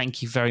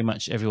 Thank you very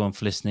much, everyone,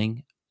 for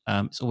listening.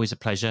 It's always a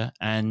pleasure,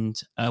 and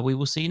we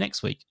will see you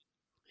next week.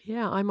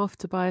 Yeah, I'm off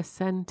to buy a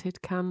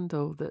scented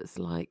candle that's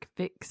like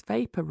Vicks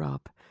Vapor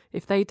Rub.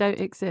 If they don't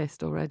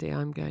exist already,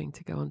 I'm going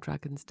to go on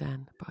Dragon's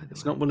Den, by the way.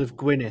 It's not one of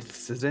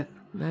Gwyneth's, is it?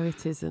 No,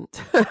 it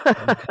isn't.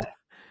 Okay.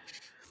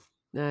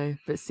 No,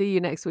 but see you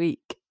next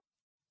week.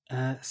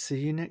 See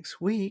you next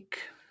week.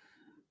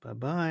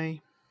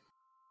 Bye-bye.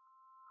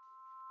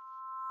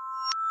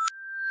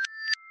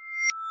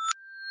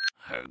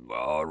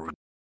 Hagar